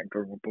out, fighting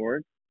for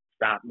boards,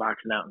 stop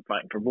boxing out and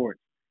fighting for boards.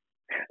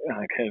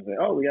 Because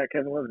we got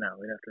Kevin Love now,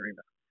 we have to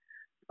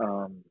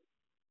rebound.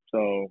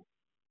 So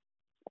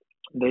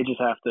they just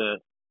have to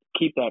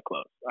keep that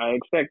close. I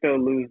expect they'll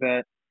lose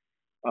that.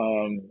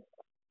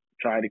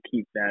 Try to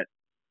keep that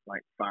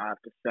like 5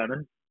 to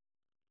 7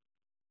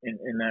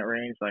 in that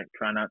range. Like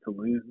try not to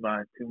lose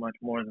by too much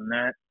more than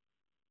that.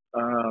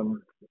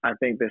 I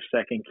think the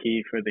second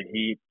key for the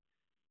Heat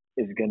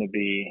is going to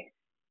be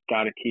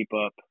got to keep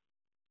up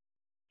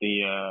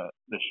the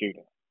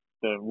shooting,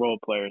 the role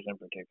players in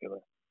particular.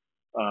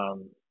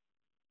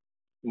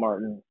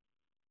 Martin,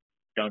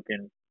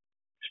 Duncan,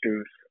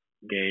 Strus,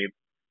 Gabe.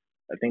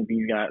 I think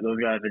those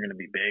guys are going to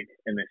be big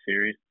in this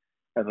series.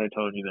 As I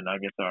told you, the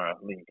Nuggets are a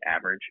league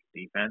average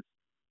defense.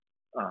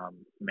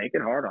 Make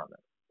it hard on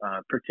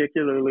them.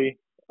 Particularly,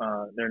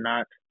 they're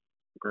not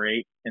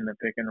great in the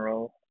pick and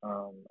roll.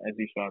 As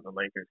you saw, the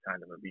Lakers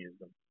kind of abused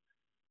them.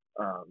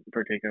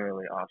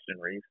 Particularly Austin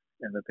Reeves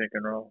in the pick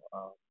and roll.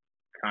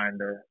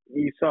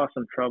 You saw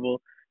some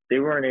trouble. They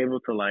weren't able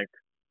to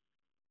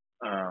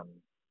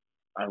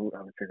I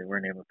would say they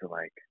weren't able to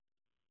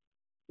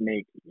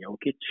make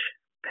Jokic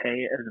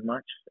pay as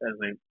much as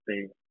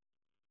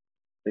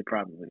they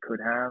probably could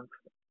have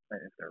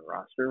if their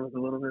roster was a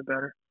little bit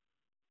better.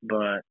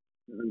 But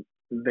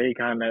he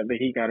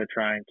got to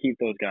try and keep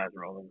those guys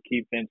rolling,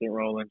 keep Vincent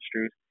rolling,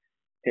 Strus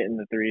hitting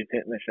the threes,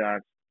 hitting the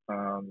shots,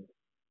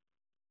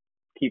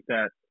 keep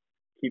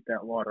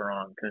that water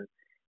on. Because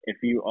if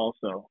you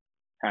also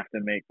have to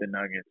make the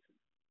Nuggets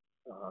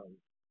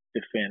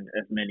defend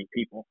as many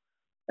people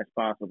as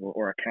possible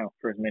or account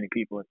for as many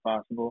people as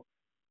possible,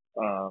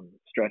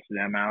 stretch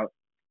them out.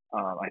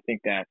 I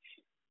think that's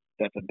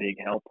a big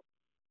help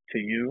to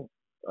you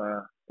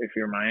if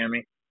you're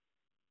Miami.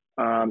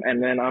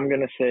 And then I'm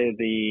gonna say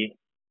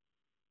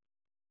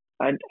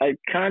I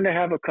kind of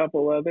have a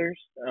couple others.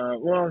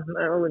 Well,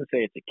 I wouldn't say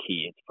it's a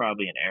key. It's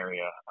probably an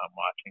area I'm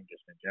watching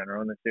just in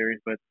general in the series.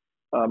 But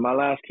my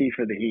last key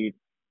for the Heat,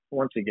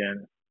 once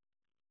again,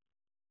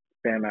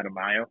 Bam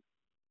Adebayo.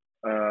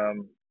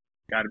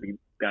 Got to be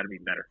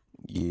better.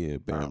 Yeah,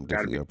 Bam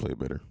definitely got to play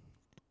better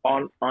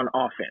on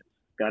offense.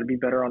 Got to be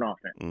better on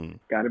offense.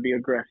 Got to be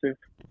aggressive.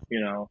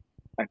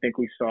 I think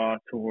we saw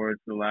towards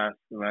the last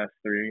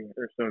 3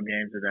 or so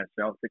games of that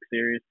Celtics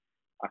series,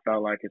 I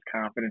felt like his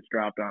confidence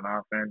dropped on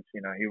offense.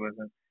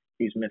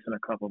 He's missing a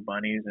couple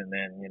bunnies, and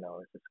then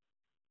his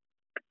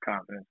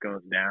confidence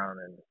goes down,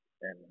 and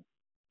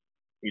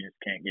he just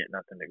can't get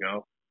nothing to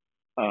go.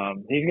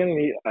 He's gonna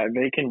need.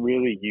 They can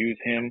really use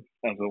him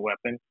as a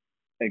weapon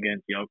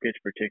against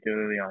Jokic,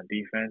 particularly on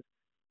defense.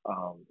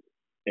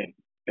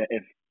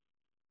 If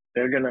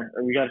they're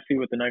we got to see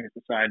what the Nuggets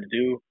decide to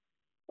do.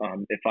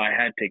 If I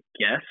had to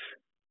guess,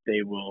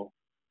 they will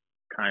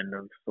kind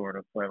of sort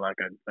of play like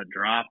a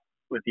drop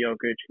with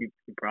Jokic. He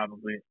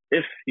probably,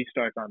 if he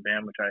starts on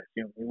Bam, which I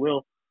assume he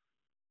will.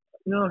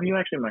 No, he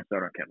actually might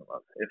start on Kevin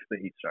Love if the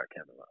Heat start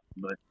Kevin Love.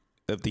 But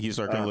if the Heat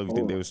start Kevin Love, you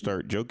think they would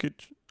start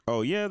Jokic?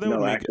 Oh yeah, that would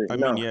no, make. Actually, I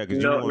no, mean, yeah,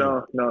 because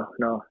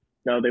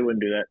no, they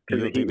wouldn't do that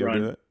because the Heat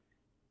run.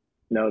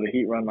 No, the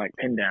Heat run like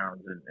pin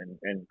downs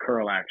and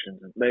curl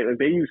actions.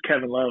 They use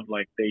Kevin Love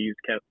like they use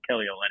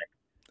Kelly Olynyk.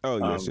 Oh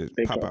yes,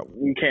 pop out.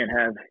 You can't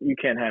have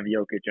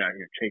Jokic out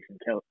here chasing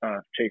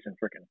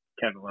freaking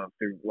Kevin Love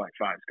through like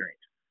 5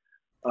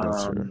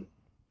 screens.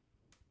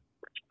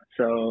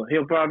 So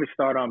he'll probably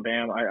start on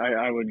Bam.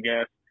 I would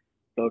guess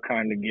they'll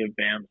kind of give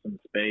Bam some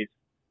space.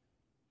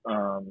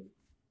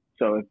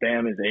 So if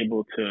Bam is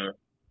able to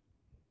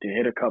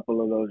hit a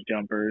couple of those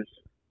jumpers,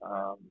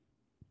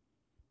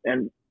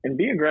 and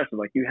be aggressive,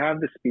 like you have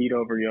the speed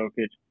over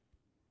Jokic,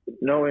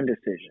 no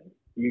indecision.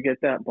 You get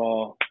that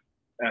ball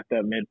at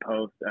that mid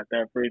post, at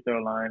that free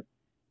throw line.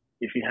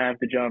 If you have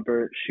the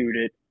jumper, shoot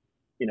it.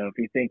 If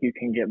you think you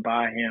can get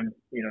by him,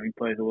 he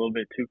plays a little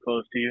bit too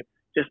close to you,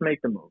 just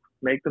make the move.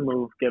 Make the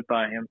move, get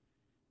by him,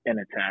 and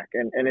attack.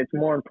 And it's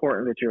more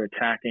important that you're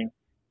attacking.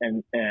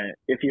 And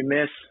if you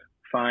miss,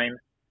 fine.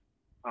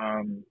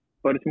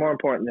 But it's more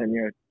important that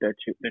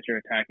you're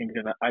attacking,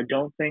 because I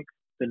don't think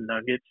the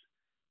Nuggets,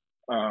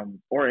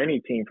 or any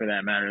team for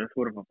that matter, this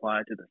would have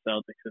applied to the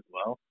Celtics as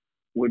well,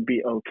 would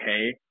be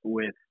okay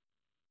with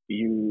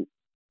you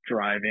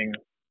driving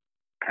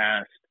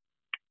past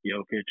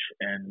Jokic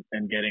and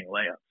getting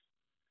layups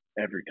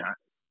every time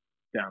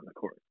down the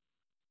court.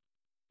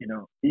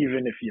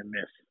 Even if you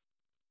miss,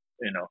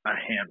 a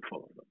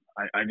handful of them.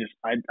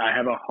 I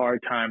have a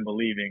hard time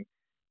believing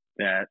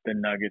that the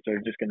Nuggets are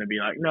just going to be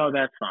like, no,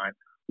 that's fine.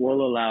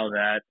 We'll allow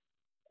that.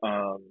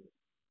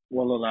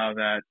 We'll allow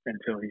that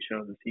until he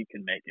shows us he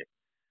can make it.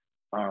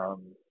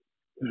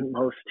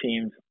 Most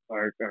teams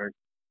are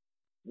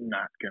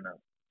not going to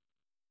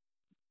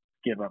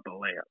give up a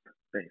layup,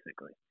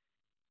 basically,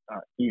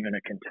 even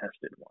a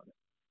contested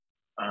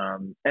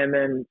one. And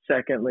then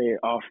secondly,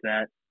 off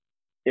that,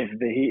 if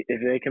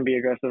they can be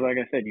aggressive, like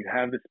I said, you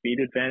have the speed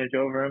advantage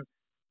over him.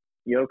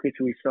 Jokic,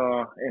 we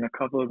saw in a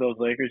couple of those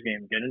Lakers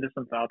games, get into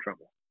some foul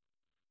trouble.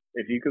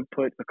 If you could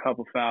put a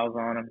couple fouls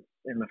on him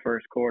in the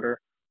first quarter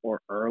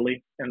or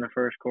early in the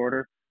first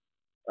quarter.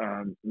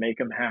 Make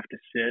him have to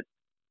sit,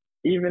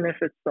 even if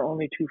it's the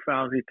only 2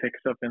 fouls he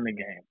picks up in the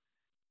game.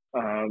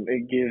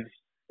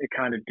 It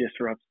kind of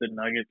disrupts the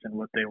Nuggets and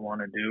what they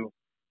want to do.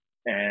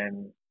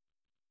 And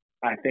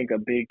I think a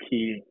big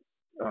key,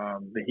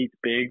 the Heat's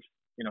bigs,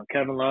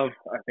 Kevin Love,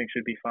 I think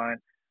should be fine.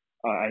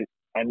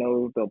 I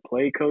know they'll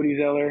play Cody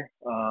Zeller.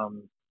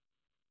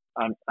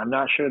 I'm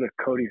not sure the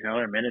Cody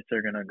Zeller minutes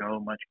are going to go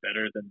much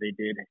better than they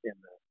did in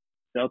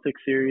the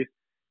Celtics series,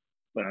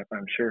 but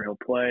I'm sure he'll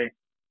play.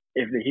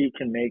 If the Heat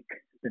can make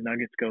the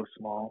Nuggets go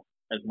small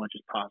as much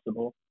as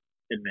possible,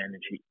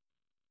 advantage Heat.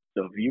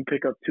 So if you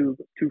pick up two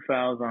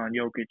fouls on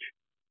Jokic,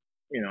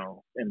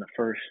 in the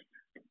first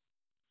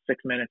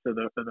 6 minutes of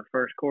the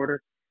first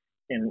quarter,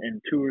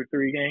 in 2 or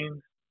 3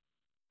 games,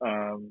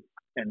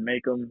 and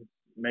make them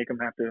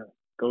have to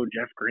go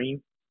Jeff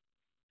Green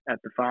at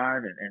the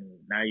 5, and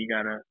now you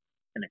got an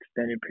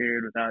extended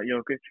period without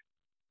Jokic,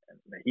 and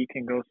the Heat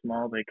can go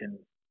small. They can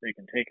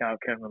take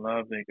out Kevin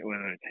Love,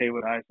 whether it's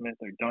Haywood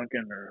Highsmith or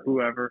Duncan or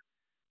whoever,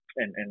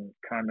 and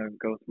kind of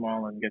go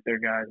small and get their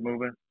guys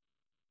moving.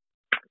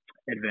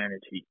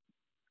 Advantage Heat.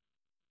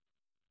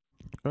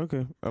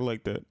 Okay, I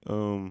like that.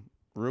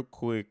 Real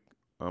quick,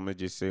 I'm gonna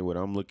just say what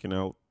I'm looking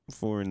out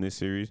for in this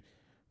series.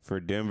 For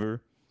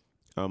Denver,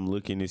 I'm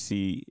looking to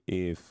see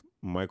if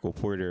Michael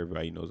Porter.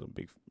 Everybody knows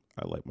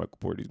I like Michael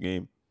Porter's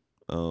game.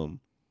 I'm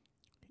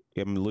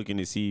looking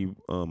to see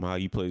how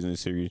he plays in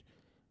this series.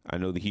 I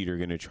know the Heat are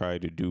gonna try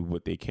to do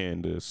what they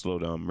can to slow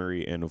down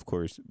Murray and of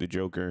course the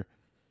Joker,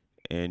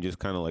 and just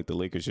kind of like the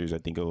Lakers series, I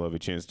think he'll have a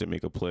chance to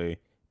make a play.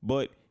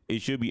 But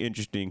it should be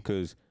interesting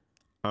because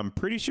I'm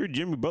pretty sure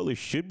Jimmy Butler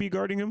should be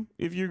guarding him,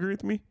 if you agree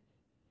with me.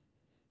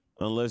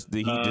 Unless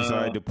the Heat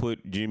decide to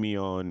put Jimmy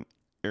on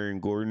Aaron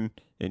Gordon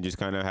and just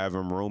kind of have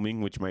him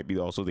roaming, which might be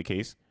also the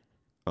case.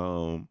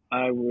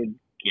 I would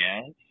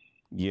guess.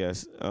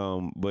 Yes,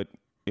 but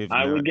if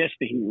I not, would guess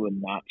the Heat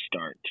would not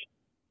start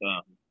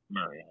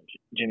Murray on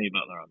Jimmy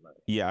Butler on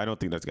Murray. Yeah, I don't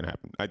think that's going to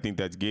happen. I think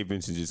that's Gabe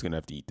Vincent's just going to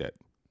have to eat that.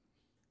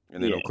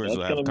 And then, of course, that's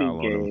we'll have Kyle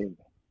on him.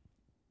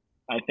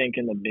 I think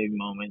in the big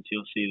moments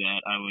you'll see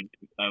that. I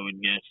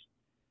would guess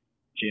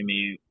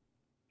Jimmy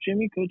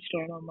could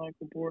start on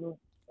Michael Porter.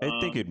 I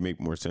think it'd make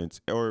more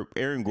sense. Or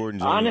Aaron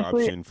Gordon's only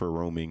option for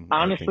roaming.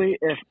 Honestly,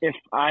 if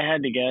I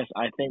had to guess,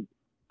 I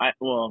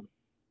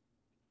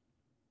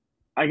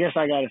guess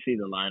I got to see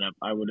the lineup.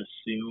 I would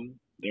assume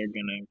they're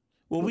going to.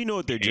 Well, we know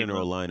what their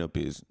general lineup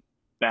is.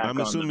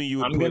 I'm assuming you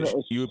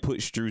would put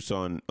Strus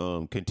on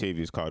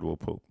Kentavious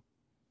Caldwell-Pope.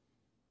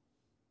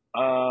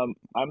 I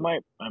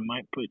might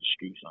put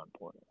Strus on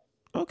Porter.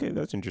 Okay,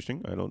 that's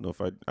interesting. I don't know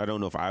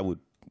if I would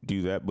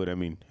do that, but I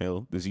mean,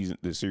 hell, the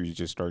series is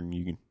just starting.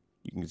 You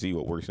can see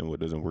what works and what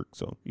doesn't work,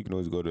 so you can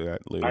always go to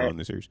that later on in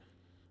the series.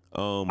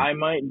 I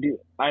might do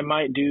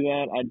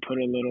that. I'd put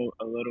a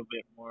little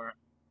bit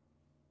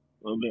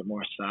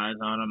more size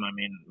on him. I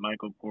mean,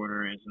 Michael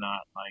Porter is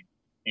not like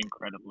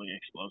incredibly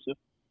explosive.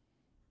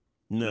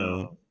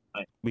 No,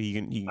 but he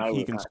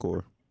can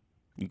score.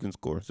 He can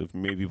score. So if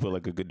maybe put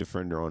like a good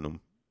defender on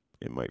him,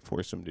 it might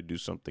force him to do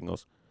something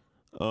else.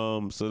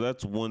 So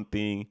that's one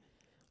thing.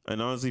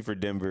 And honestly, for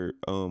Denver,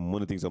 one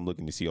of the things I'm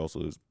looking to see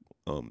also is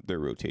their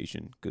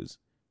rotation, because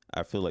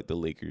I feel like the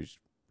Lakers,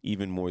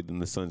 even more than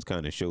the Suns,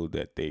 kind of showed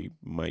that they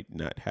might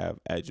not have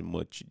as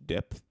much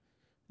depth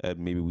as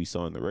maybe we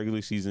saw in the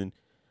regular season.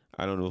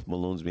 I don't know if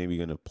Malone's maybe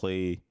going to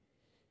play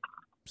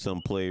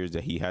some players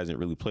that he hasn't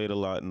really played a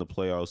lot in the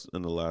playoffs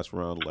in the last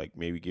round, like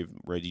maybe give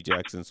Reggie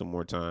Jackson some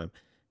more time.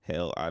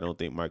 Hell, I don't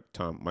think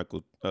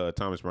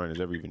Thomas Bryant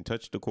has ever even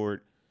touched the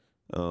court.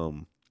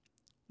 And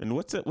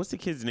what's the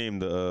kid's name?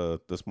 The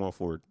small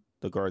forward,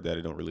 the guard that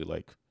I don't really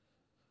like,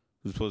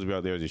 who's supposed to be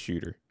out there as a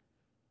shooter.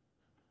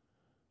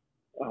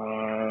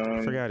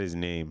 I forgot his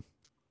name.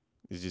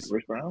 It's just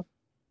Bruce Brown.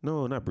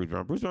 No, not Bruce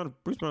Brown. Bruce Brown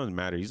doesn't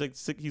matter. He's like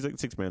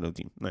sixth man of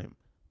the team. Not him.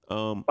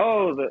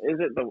 Is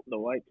it the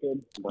white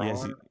kid? Braun?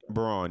 Yes,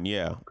 Braun.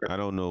 Yeah, I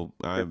don't know.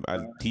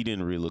 He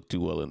didn't really look too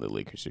well in the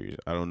Lakers series.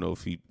 I don't know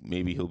if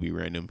maybe he'll be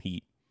random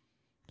Heat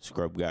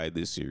scrub guy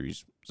this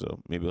series. So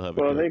maybe he'll have.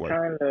 Well, they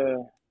kind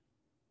of.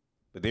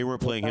 But they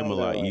weren't playing him a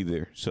lot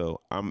either.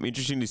 So I'm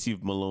interested to see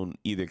if Malone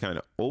either kind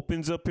of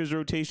opens up his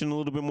rotation a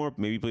little bit more,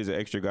 maybe plays an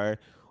extra guy,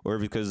 or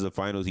if because of the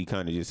finals he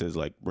kind of just says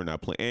like we're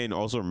not playing. And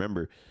also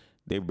remember,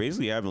 they're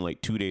basically having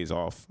like 2 days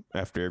off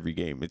after every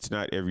game. It's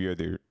not every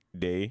other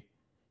day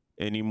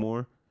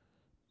anymore.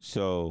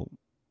 So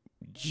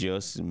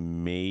just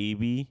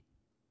maybe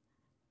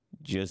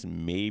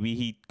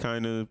he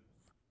kind of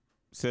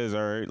says,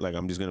 all right, like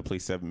I'm just going to play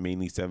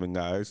mainly seven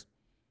guys.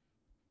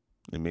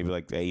 And maybe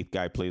like the 8th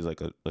guy plays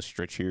like a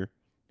stretch here.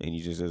 And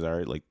he just says, all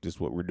right, like this is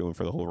what we're doing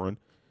for the whole run.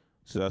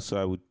 So that's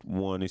what I would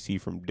want to see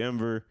from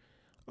Denver.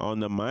 On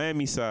the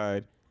Miami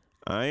side,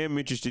 I am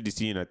interested to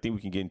see, and I think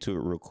we can get into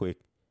it real quick,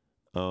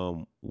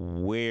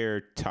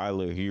 where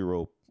Tyler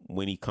Hero,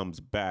 when he comes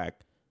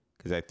back,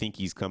 because I think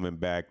he's coming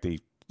back. They're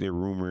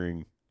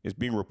rumoring, it's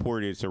being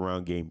reported it's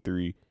around Game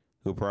 3.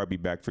 He'll probably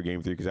be back for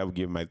Game 3 because I would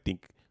give him, I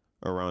think,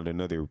 around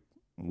another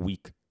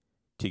week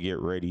to get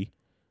ready.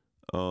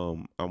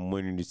 I'm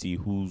waiting to see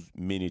whose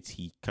minutes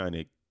he kind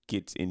of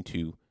gets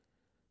into,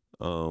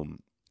 and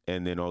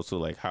then also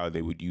like how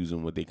they would use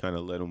him. Would they kind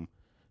of let him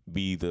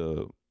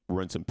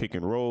run some pick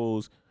and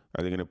rolls?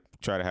 Are they gonna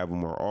try to have him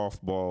more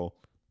off ball?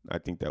 I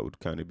think that would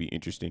kind of be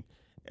interesting.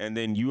 And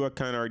then you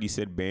kind of already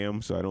said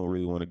Bam, so I don't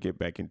really want to get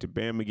back into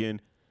Bam again.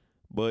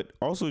 But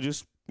also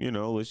just,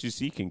 let's just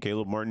see, can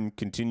Caleb Martin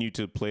continue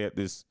to play at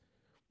this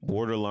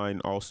borderline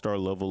all-star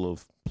level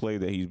of play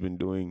that he's been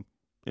doing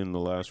in the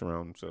last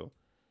round? So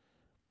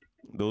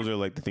those are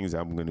like the things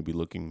I'm going to be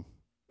looking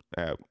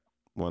at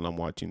when I'm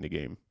watching the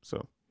game.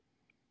 So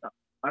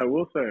I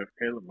will say if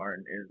Caleb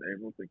Martin is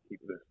able to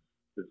keep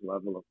this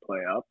level of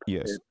play up,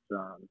 yes,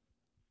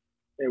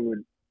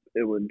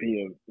 it would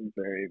be a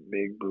very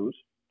big boost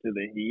to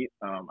the Heat.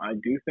 I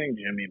do think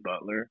Jimmy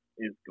Butler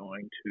is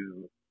going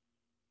to.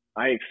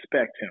 I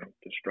expect him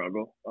to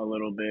struggle a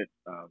little bit.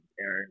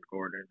 Aaron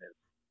Gordon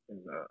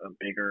is a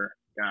bigger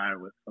guy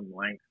with some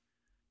length.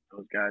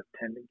 Those guys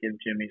tend to give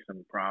Jimmy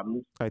some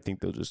problems. I think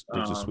they'll just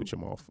switch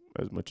him off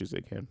as much as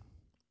they can.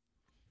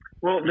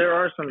 Well, there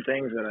are some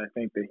things that I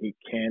think that he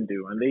can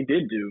do, and they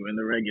did do in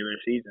the regular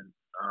season,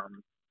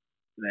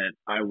 that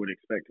I would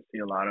expect to see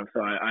a lot of.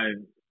 So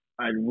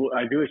I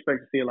do expect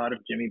to see a lot of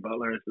Jimmy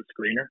Butler as the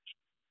screener.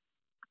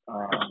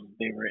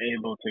 They were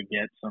able to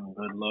get some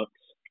good looks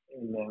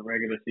in the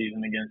regular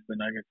season against the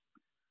Nuggets,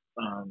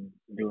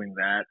 doing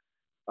that.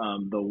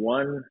 The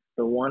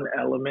one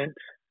element,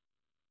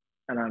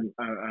 and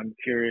I'm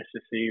curious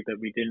to see that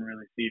we didn't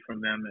really see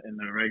from them in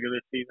the regular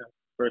season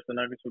versus the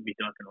Nuggets would be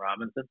Duncan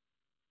Robinson,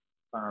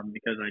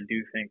 because I do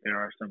think there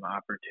are some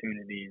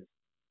opportunities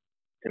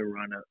to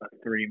run a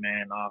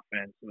three-man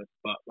offense with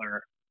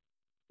Butler,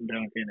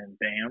 Duncan, and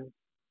Bam,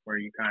 where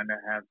you kind of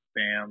have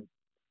Bam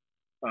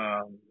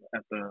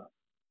at the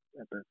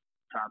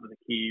top of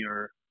the key,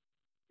 or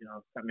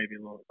maybe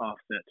a little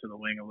offset to the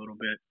wing a little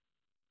bit.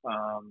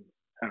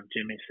 Have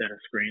Jimmy set a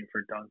screen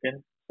for Duncan,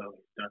 so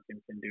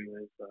Duncan can do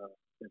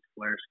his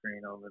flare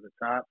screen over the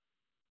top,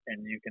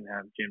 and you can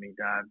have Jimmy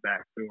dive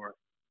backdoor.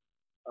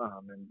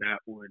 And that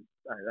would,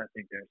 I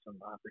think there's some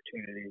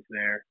opportunities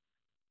there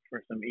for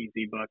some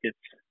easy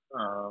buckets.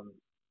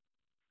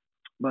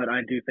 But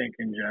I do think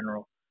in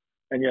general,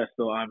 and yes,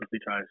 they'll obviously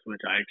try to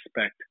switch. I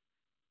expect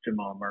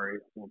Jamal Murray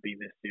will be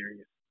this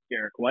series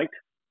Derek White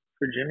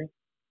for Jimmy.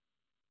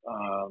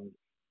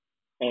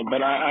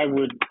 But I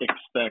would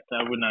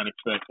not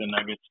expect the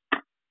Nuggets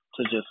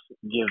to just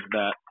give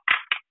that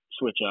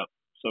switch up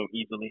so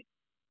easily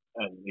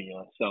as the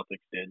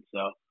Celtics did.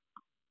 So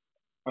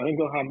I think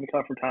they'll have a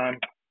tougher time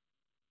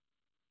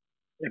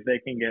if they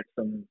can get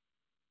some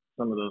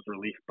of those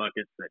relief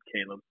buckets that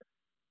Caleb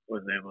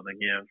was able to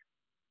give.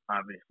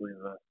 Obviously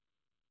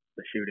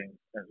the shooting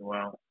as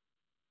well.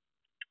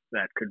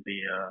 That could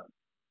be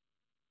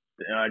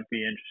it'd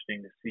be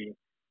interesting to see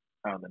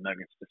how the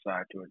Nuggets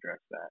decide to address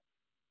that.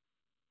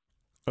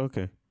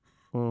 Okay.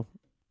 Well,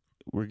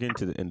 we're getting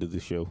to the end of the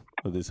show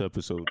of this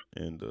episode,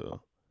 and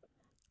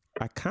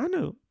I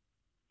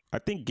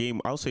think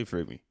I'll say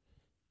for me,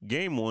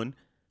 game one,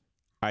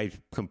 I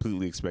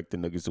completely expect the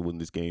Nuggets to win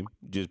this game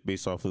just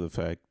based off of the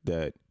fact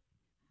that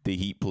the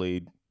Heat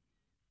played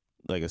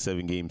like a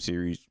 7-game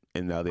series,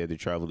 and now they had to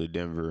travel to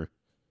Denver.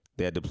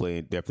 They have to play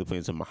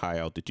in some high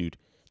altitude.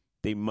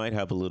 They might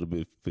have a little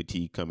bit of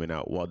fatigue coming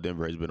out while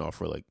Denver has been off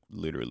for like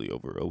literally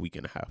over a week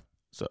and a half.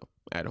 So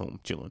at home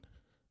chilling.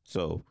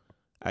 So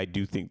I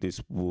do think this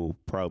will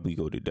probably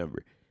go to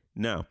Denver.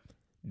 Now,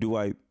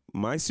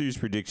 my series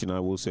prediction, I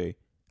will say,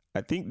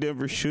 I think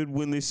Denver should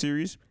win this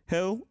series.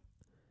 Hell,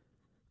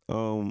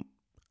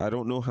 I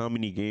don't know how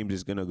many games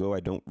it's gonna go. I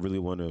don't really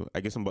want to.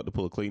 I guess I'm about to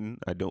pull a Clayton.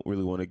 I don't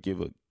really want to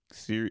give a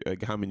series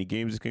like how many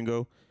games it can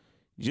go,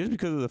 just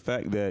because of the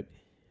fact that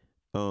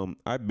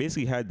I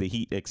basically had the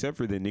Heat, except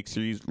for the Knicks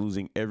series,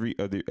 losing every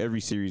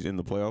series in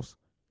the playoffs.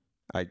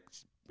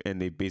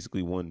 And they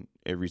basically won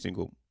every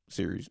single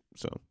series.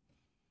 So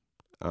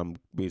I'm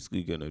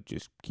basically gonna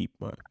just keep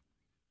my.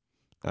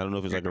 I don't know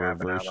if it's like a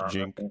reverse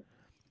jinx.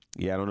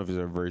 Yeah, I don't know if it's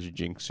a reverse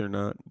jinx or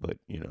not, but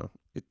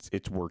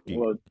it's working.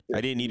 Well,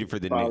 I didn't need it for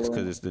the Knicks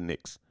because it's the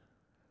Knicks.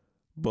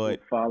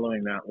 But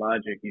following that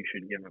logic, you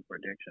should give a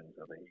prediction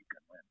so that you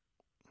can win.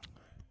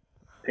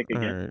 Pick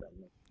against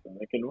them so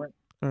they can win.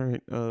 All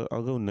right,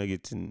 I'll go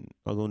Nuggets in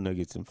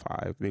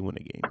 5. They win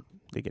a game.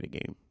 They get a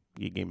game.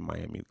 You get a game in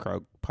Miami. The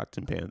crowd pots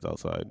and pans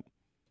outside.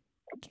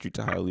 Streets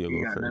of Hialeah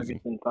go crazy.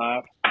 Nuggets in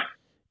 5.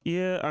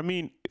 Yeah, I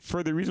mean,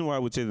 for the reason why I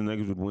would say the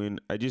Nuggets would win,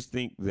 I just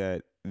think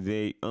that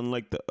they,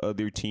 unlike the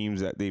other teams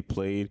that they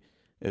played,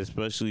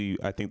 especially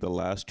I think the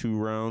last 2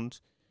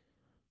 rounds,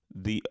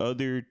 the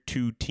other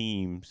 2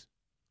 teams,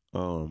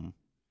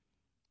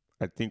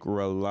 I think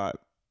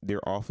their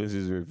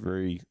offenses are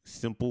very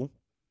simple.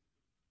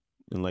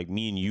 And like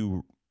me and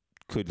you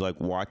could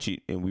like watch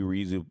it and we were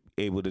easily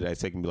able to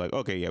dissect and be like,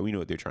 okay, yeah, we know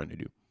what they're trying to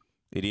do.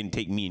 It didn't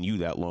take me and you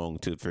that long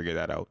to figure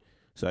that out.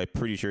 So I'm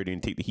pretty sure it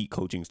didn't take the Heat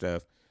coaching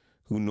staff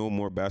who know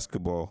more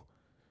basketball.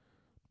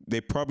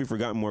 They probably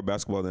forgotten more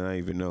basketball than I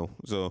even know.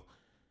 So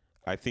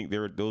I think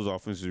those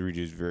offenses were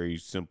just very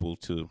simple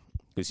to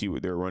to see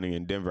what they're running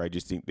in Denver. I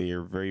just think they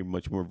are very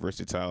much more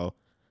versatile.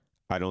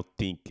 I don't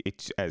think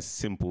it's as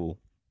simple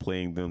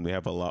playing them. They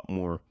have a lot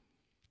more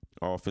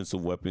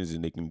offensive weapons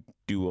and they can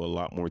do a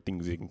lot more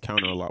things. They can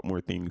counter a lot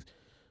more things.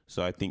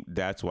 So I think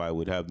that's why I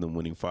would have them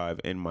winning 5.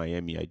 And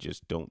Miami, I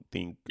just don't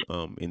think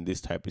in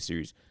this type of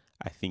series,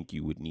 I think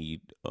you would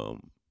need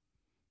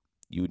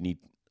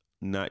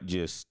not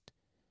just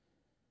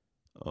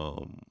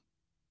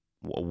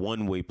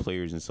one-way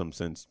players in some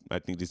sense. I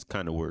think this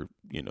kind of where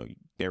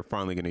they're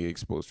finally going to get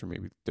exposed for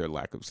maybe their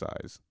lack of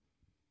size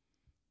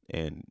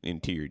and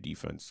interior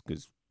defense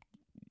because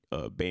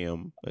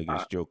Bam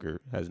against Joker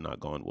has not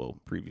gone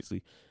well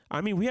previously. I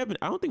mean, I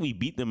don't think we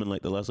beat them in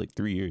like the last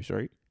 3 years,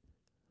 right?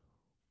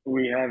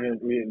 We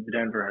haven't.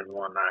 Denver has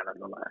won 9 of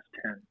the last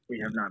 10. We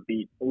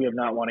have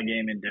not won a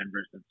game in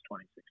Denver since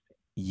 2016.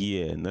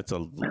 Yeah, and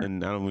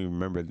I don't even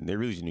remember. They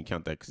really shouldn't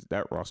count that because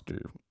that roster.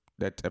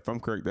 That if I'm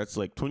correct, that's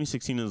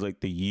 2016 is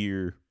the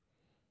year.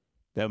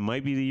 That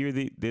might be the year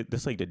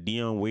that's the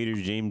Dion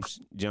Waiters, James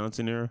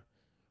Johnson era,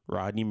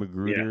 Rodney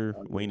Magruder,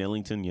 Wayne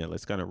Ellington. Yeah,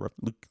 that's kind of rough.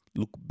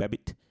 Luke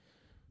Babbitt.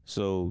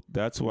 So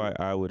that's why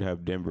I would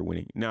have Denver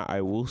winning. Now I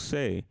will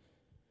say,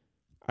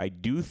 I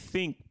do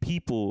think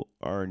people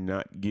are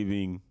not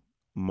giving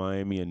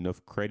Miami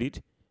enough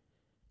credit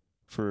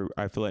for,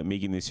 I feel like,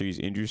 making this series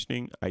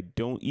interesting.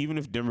 Even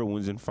if Denver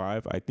wins in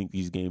 5, I think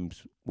these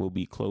games will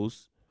be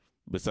close,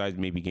 besides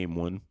maybe game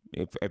 1.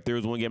 If there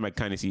was one game I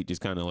kind of see it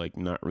just kind of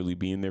not really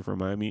being there for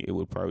Miami, it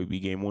would probably be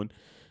game 1.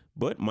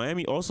 But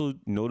Miami also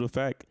know the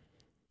fact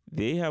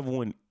they have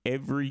won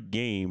every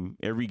game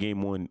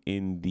 1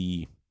 in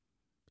the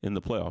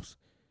playoffs.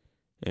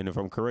 And if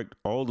I'm correct,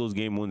 all those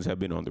game 1s have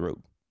been on the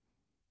road.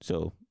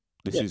 So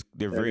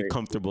they're very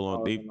comfortable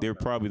on. They're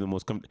probably the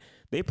most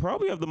they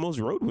probably have the most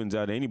road wins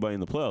out of anybody in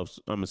the playoffs.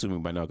 I'm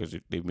assuming by now because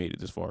they've made it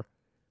this far,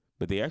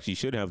 but they actually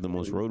should have the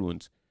most road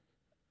wins.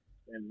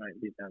 It might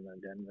be them in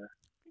Denver.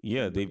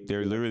 Yeah,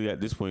 they're literally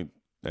at this point.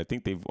 I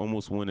think they've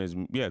almost won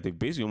they've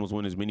basically almost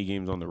won as many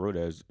games on the road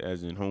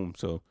as in home.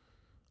 So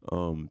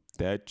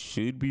that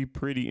should be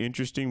pretty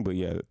interesting. But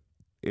yeah,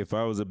 if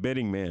I was a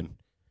betting man,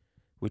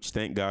 which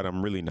thank God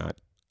I'm really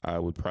not, I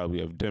would probably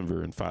have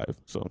Denver in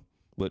 5. So.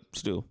 But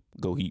still,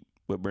 go Heat.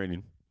 But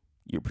Brandon,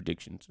 your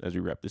predictions as we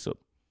wrap this up.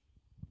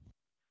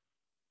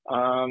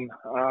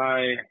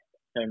 I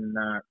am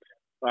not.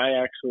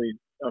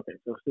 Okay,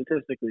 so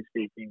statistically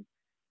speaking,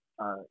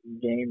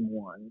 game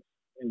 1s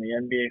in the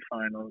NBA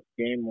Finals,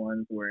 game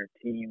 1s where a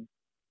team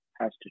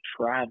has to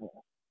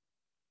travel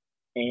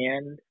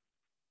and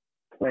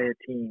play a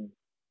team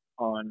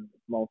on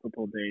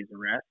multiple days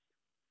rest,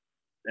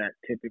 that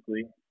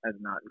typically has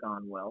not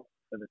gone well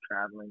for the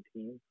traveling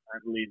team. I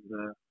believe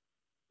the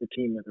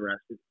team with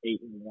rest is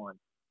 8-1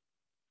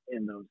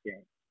 in those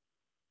games.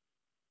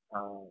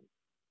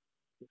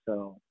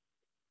 So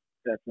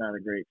that's not a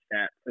great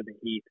stat for the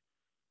Heat.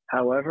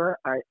 However,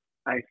 I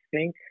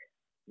think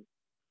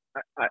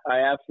I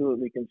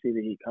absolutely can see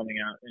the Heat coming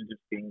out and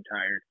just being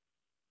tired.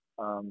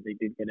 They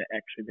did get an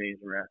extra day's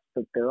rest,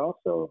 but they're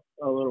also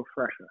a little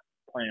fresher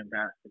playing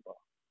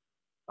basketball.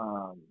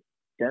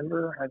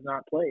 Denver has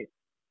not played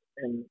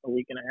in a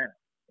week and a half,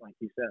 like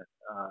you said.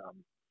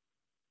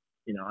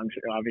 I'm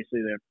sure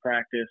obviously they've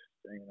practiced,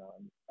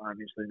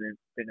 obviously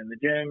they've been in the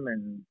gym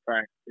and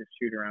practice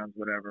shoot-arounds,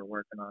 whatever,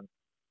 working on,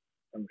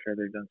 I'm sure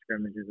they've done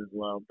scrimmages as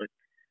well, but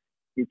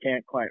you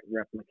can't quite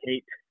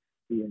replicate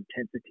the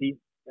intensity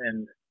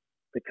and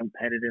the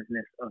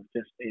competitiveness of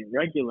just a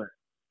regular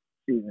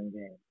season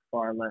game,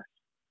 far less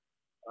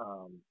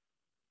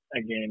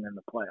a game in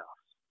the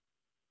playoffs.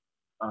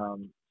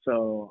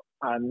 So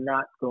I'm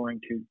not going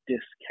to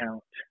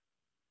discount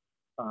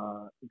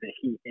the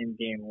Heat in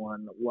game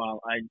 1,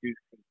 while I do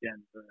think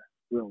Denver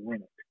will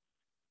win it.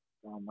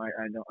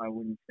 I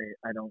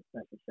don't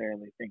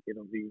necessarily think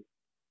it'll be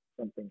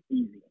something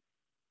easy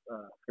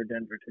for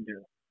Denver to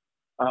do.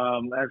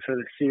 As for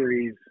the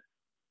series,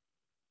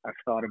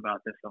 I've thought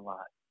about this a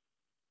lot,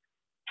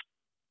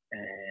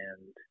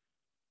 and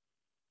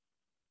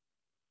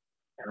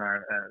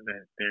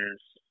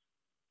there's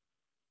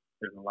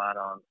a lot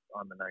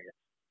on the Nuggets.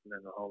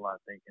 There's a whole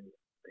lot they can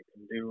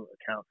do,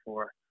 account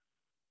for.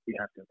 You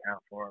have to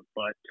account for,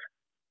 but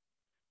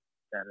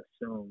that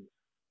assumes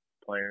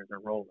players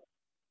are rolling.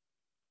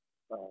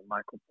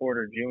 Michael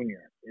Porter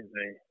Jr. is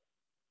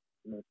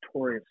a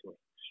notoriously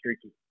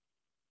streaky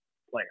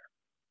player.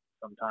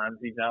 Sometimes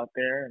he's out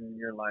there and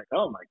you're like,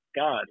 oh my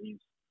God,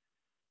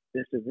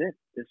 this is it.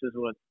 This is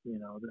what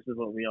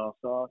we all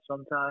saw.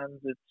 Sometimes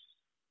it's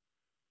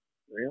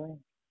really,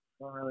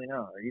 I don't really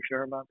know. Are you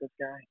sure about this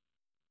guy?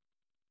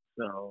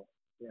 So,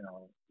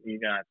 you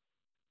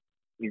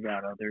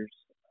got others.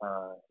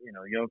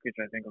 Jokic,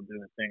 I think, will do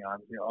his thing,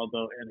 obviously.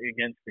 Although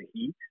against the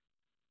Heat,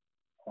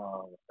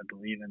 I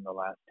believe in the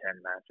last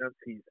 10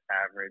 matchups, he's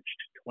averaged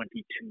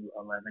 22,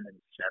 11, and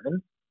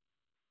 7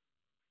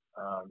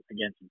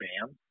 against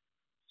Bam.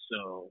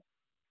 So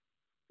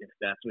if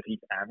that's what he's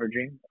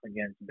averaging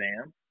against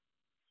Bam,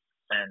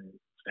 and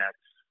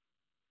that's,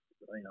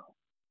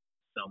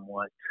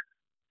 somewhat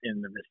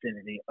in the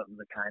vicinity of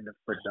the kind of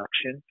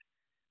production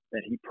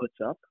that he puts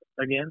up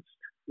against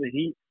the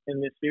Heat in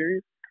this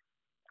series,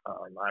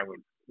 I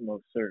would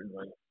most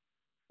certainly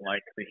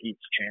like the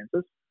Heat's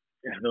chances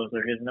if those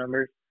are his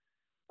numbers.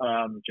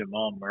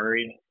 Jamal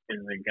Murray is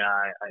a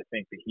guy I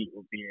think the Heat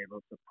will be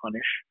able to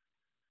punish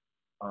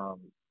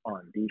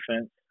on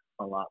defense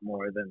a lot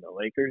more than the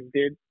Lakers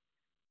did,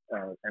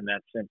 and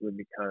that's simply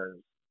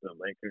because the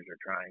Lakers are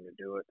trying to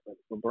do it with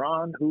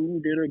LeBron,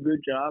 who did a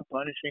good job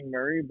punishing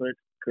Murray, but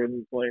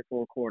couldn't play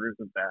 4 quarters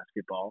of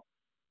basketball.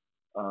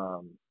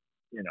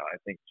 I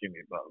think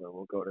Jimmy Butler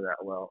will go to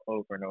that well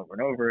over and over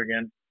and over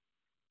again.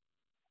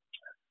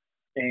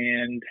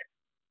 And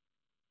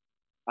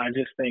I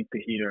just think the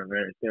Heat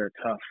they're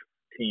a tough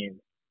team.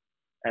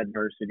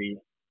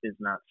 Adversity is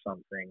not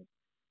something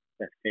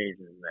that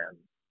phases them.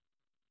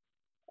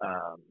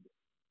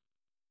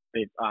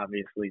 They've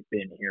obviously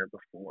been here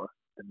before.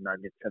 The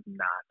Nuggets have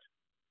not.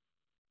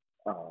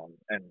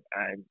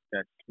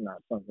 That's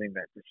not something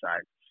that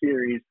decides the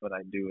series, but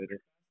I do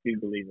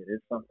believe it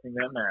is something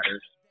that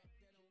matters.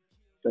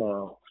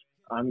 So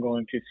I'm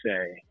going to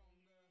say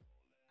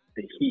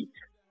the Heat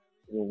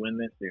will win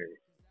this series.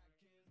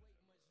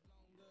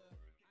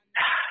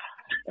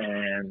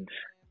 And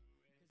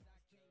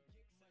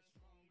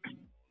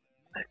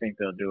I think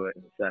they'll do it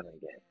in 7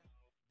 games.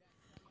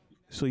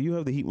 So you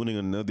have the Heat winning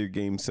another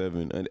Game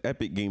 7, an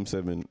epic Game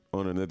 7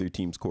 on another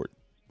team's court,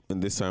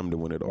 and this time to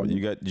win it all.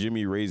 You got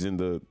Jimmy raising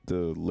the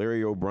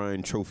Larry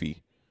O'Brien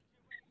Trophy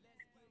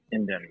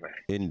in Denver.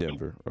 In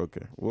Denver,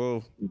 okay.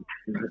 Well,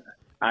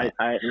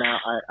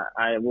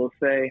 I will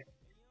say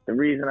the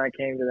reason I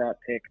came to that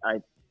pick,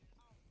 I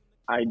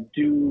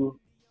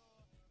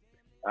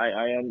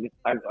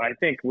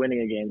think winning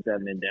a Game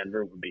 7 in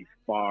Denver would be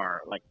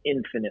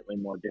infinitely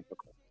more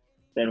difficult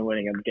than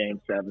winning a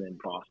Game 7 in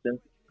Boston.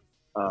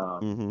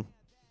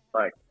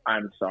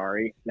 I'm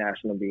sorry,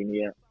 national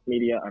media,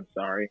 I'm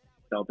sorry,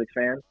 Celtics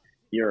fans,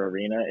 your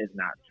arena is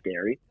not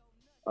scary.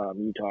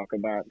 You talk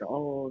about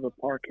the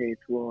parquet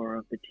floor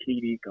of the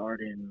TD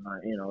Garden,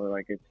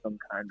 like it's some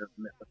kind of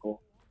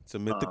mythical. It's a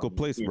mythical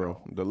place,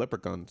 bro. The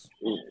Leprechauns.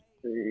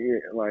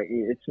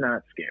 It's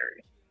not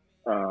scary.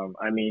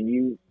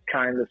 You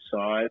kind of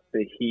saw it.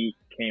 The Heat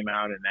came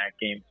out in that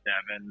Game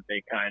 7.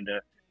 They kind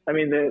of,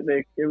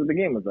 the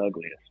game was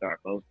ugly to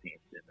start. Both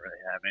teams didn't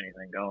really have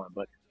anything going.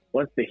 But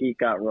once the Heat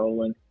got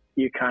rolling,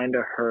 you kind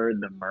of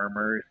heard the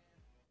murmurs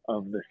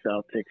of the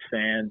Celtics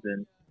fans,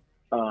 and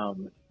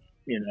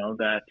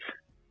that's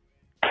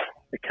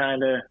the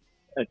kind of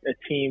a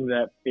team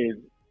that the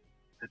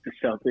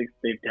Celtics,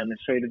 they've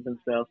demonstrated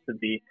themselves to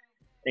be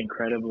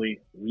incredibly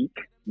weak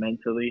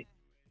mentally.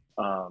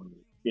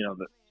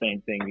 The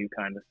same thing you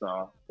kind of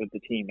saw with the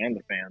team and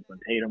the fans when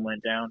Tatum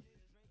went down.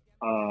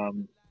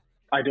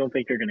 I don't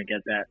think you're going to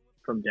get that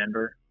from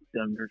Denver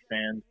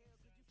fans.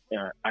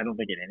 I don't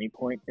think at any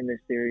point in this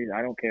series,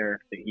 I don't care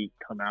if the Heat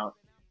come out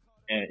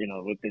and,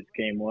 with this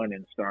Game 1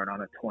 and start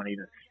on a 20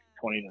 to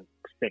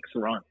 6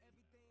 run.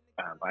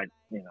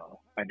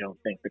 I don't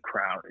think the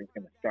crowd is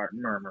going to start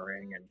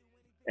murmuring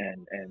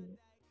and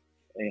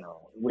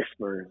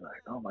whispers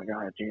like, oh my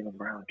God, Jaylen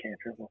Brown can't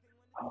dribble.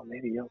 Oh,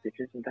 maybe Jokic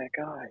isn't that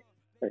guy.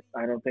 But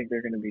I don't think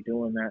they're going to be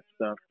doing that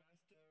stuff.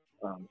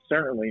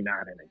 Certainly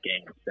not in a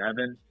Game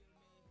 7.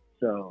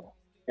 So,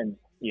 and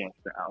yes,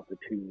 the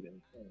altitude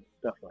and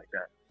stuff like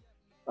that.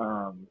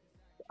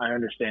 I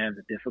understand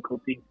the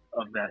difficulty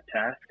of that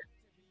task.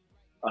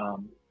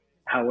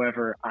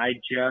 However, I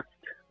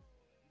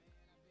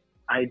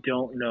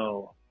don't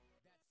know,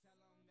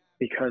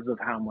 because of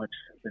how much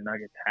the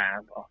Nuggets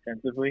have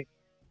offensively.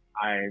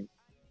 I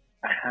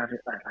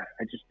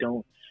just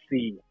don't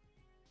see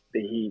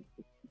the Heat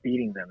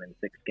beating them in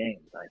 6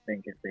 games. I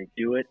think if they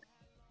do it,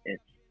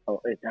 it's a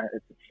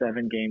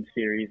 7-game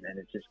series, and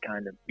it's just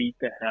kind of beat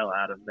the hell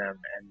out of them,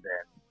 and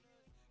then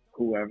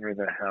whoever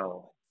the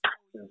hell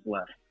is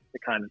left, the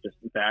kind of just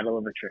battle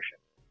of attrition.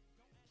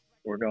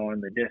 We're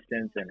going the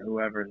distance, and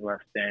whoever's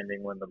left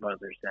standing when the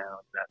buzzer's down,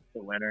 that's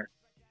the winner.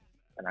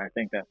 And I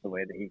think that's the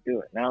way the Heat do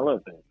it. Now,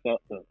 listen,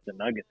 the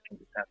Nuggets can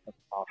just have some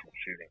awful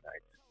shooting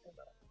nights,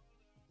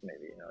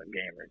 maybe a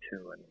game or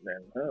 2, and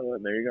then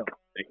there you go,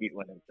 the Heat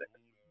win in 6.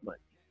 But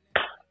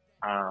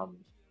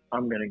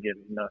I'm gonna give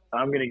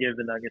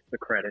the Nuggets the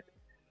credit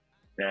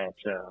that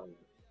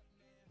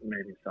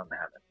maybe some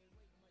haven't.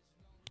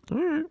 All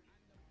right.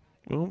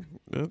 Well,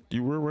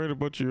 you were right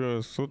about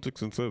your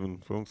Celtics in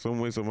 7. So some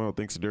way, somehow,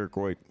 thanks to Derek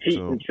White. Heat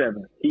in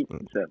 7.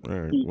 All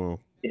right. Heat well,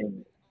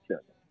 in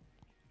 7.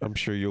 I'm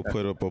sure you'll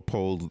put up a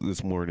poll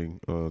this morning,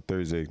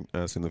 Thursday,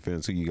 asking the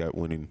fans who you got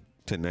winning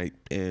tonight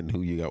and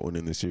who you got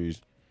winning the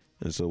series.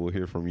 And so we'll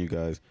hear from you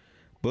guys.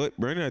 But,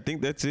 Brandon, I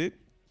think that's it.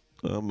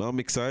 I'm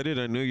excited.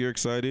 I know you're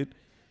excited.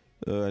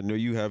 I know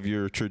you have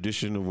your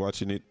tradition of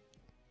watching it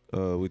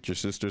with your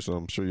sister, so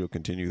I'm sure you'll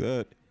continue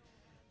that.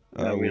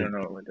 No, we don't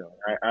know what we're doing.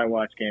 I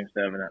watch Game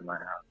 7 at my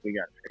house. We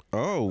got it.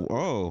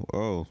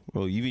 Oh,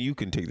 even you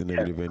can take the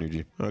negative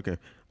energy. Okay.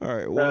 All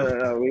right. Well,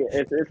 No.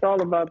 It's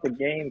all about the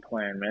game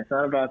plan, man. It's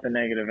not about the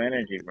negative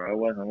energy, bro. It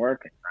wasn't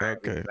working. Right?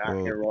 Okay. We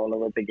out here rolling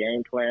with the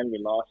game plan. We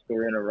lost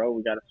 3 in a row.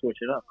 We got to switch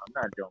it up. I'm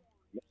not doing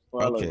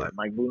What I look like?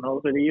 Mike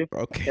Budenholzer to you?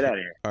 Okay. Get out of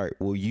here. All right.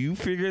 Well, you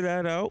figure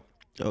that out.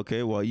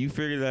 Okay. While you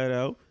figure that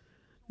out,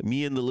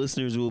 me and the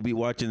listeners will be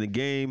watching the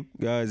game.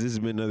 Guys, this has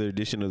been another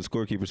edition of the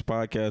ScoreKeepers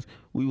podcast.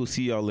 We will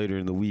see y'all later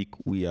in the week.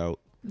 We out.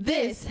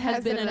 This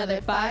has been another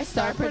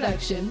 5-star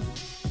production.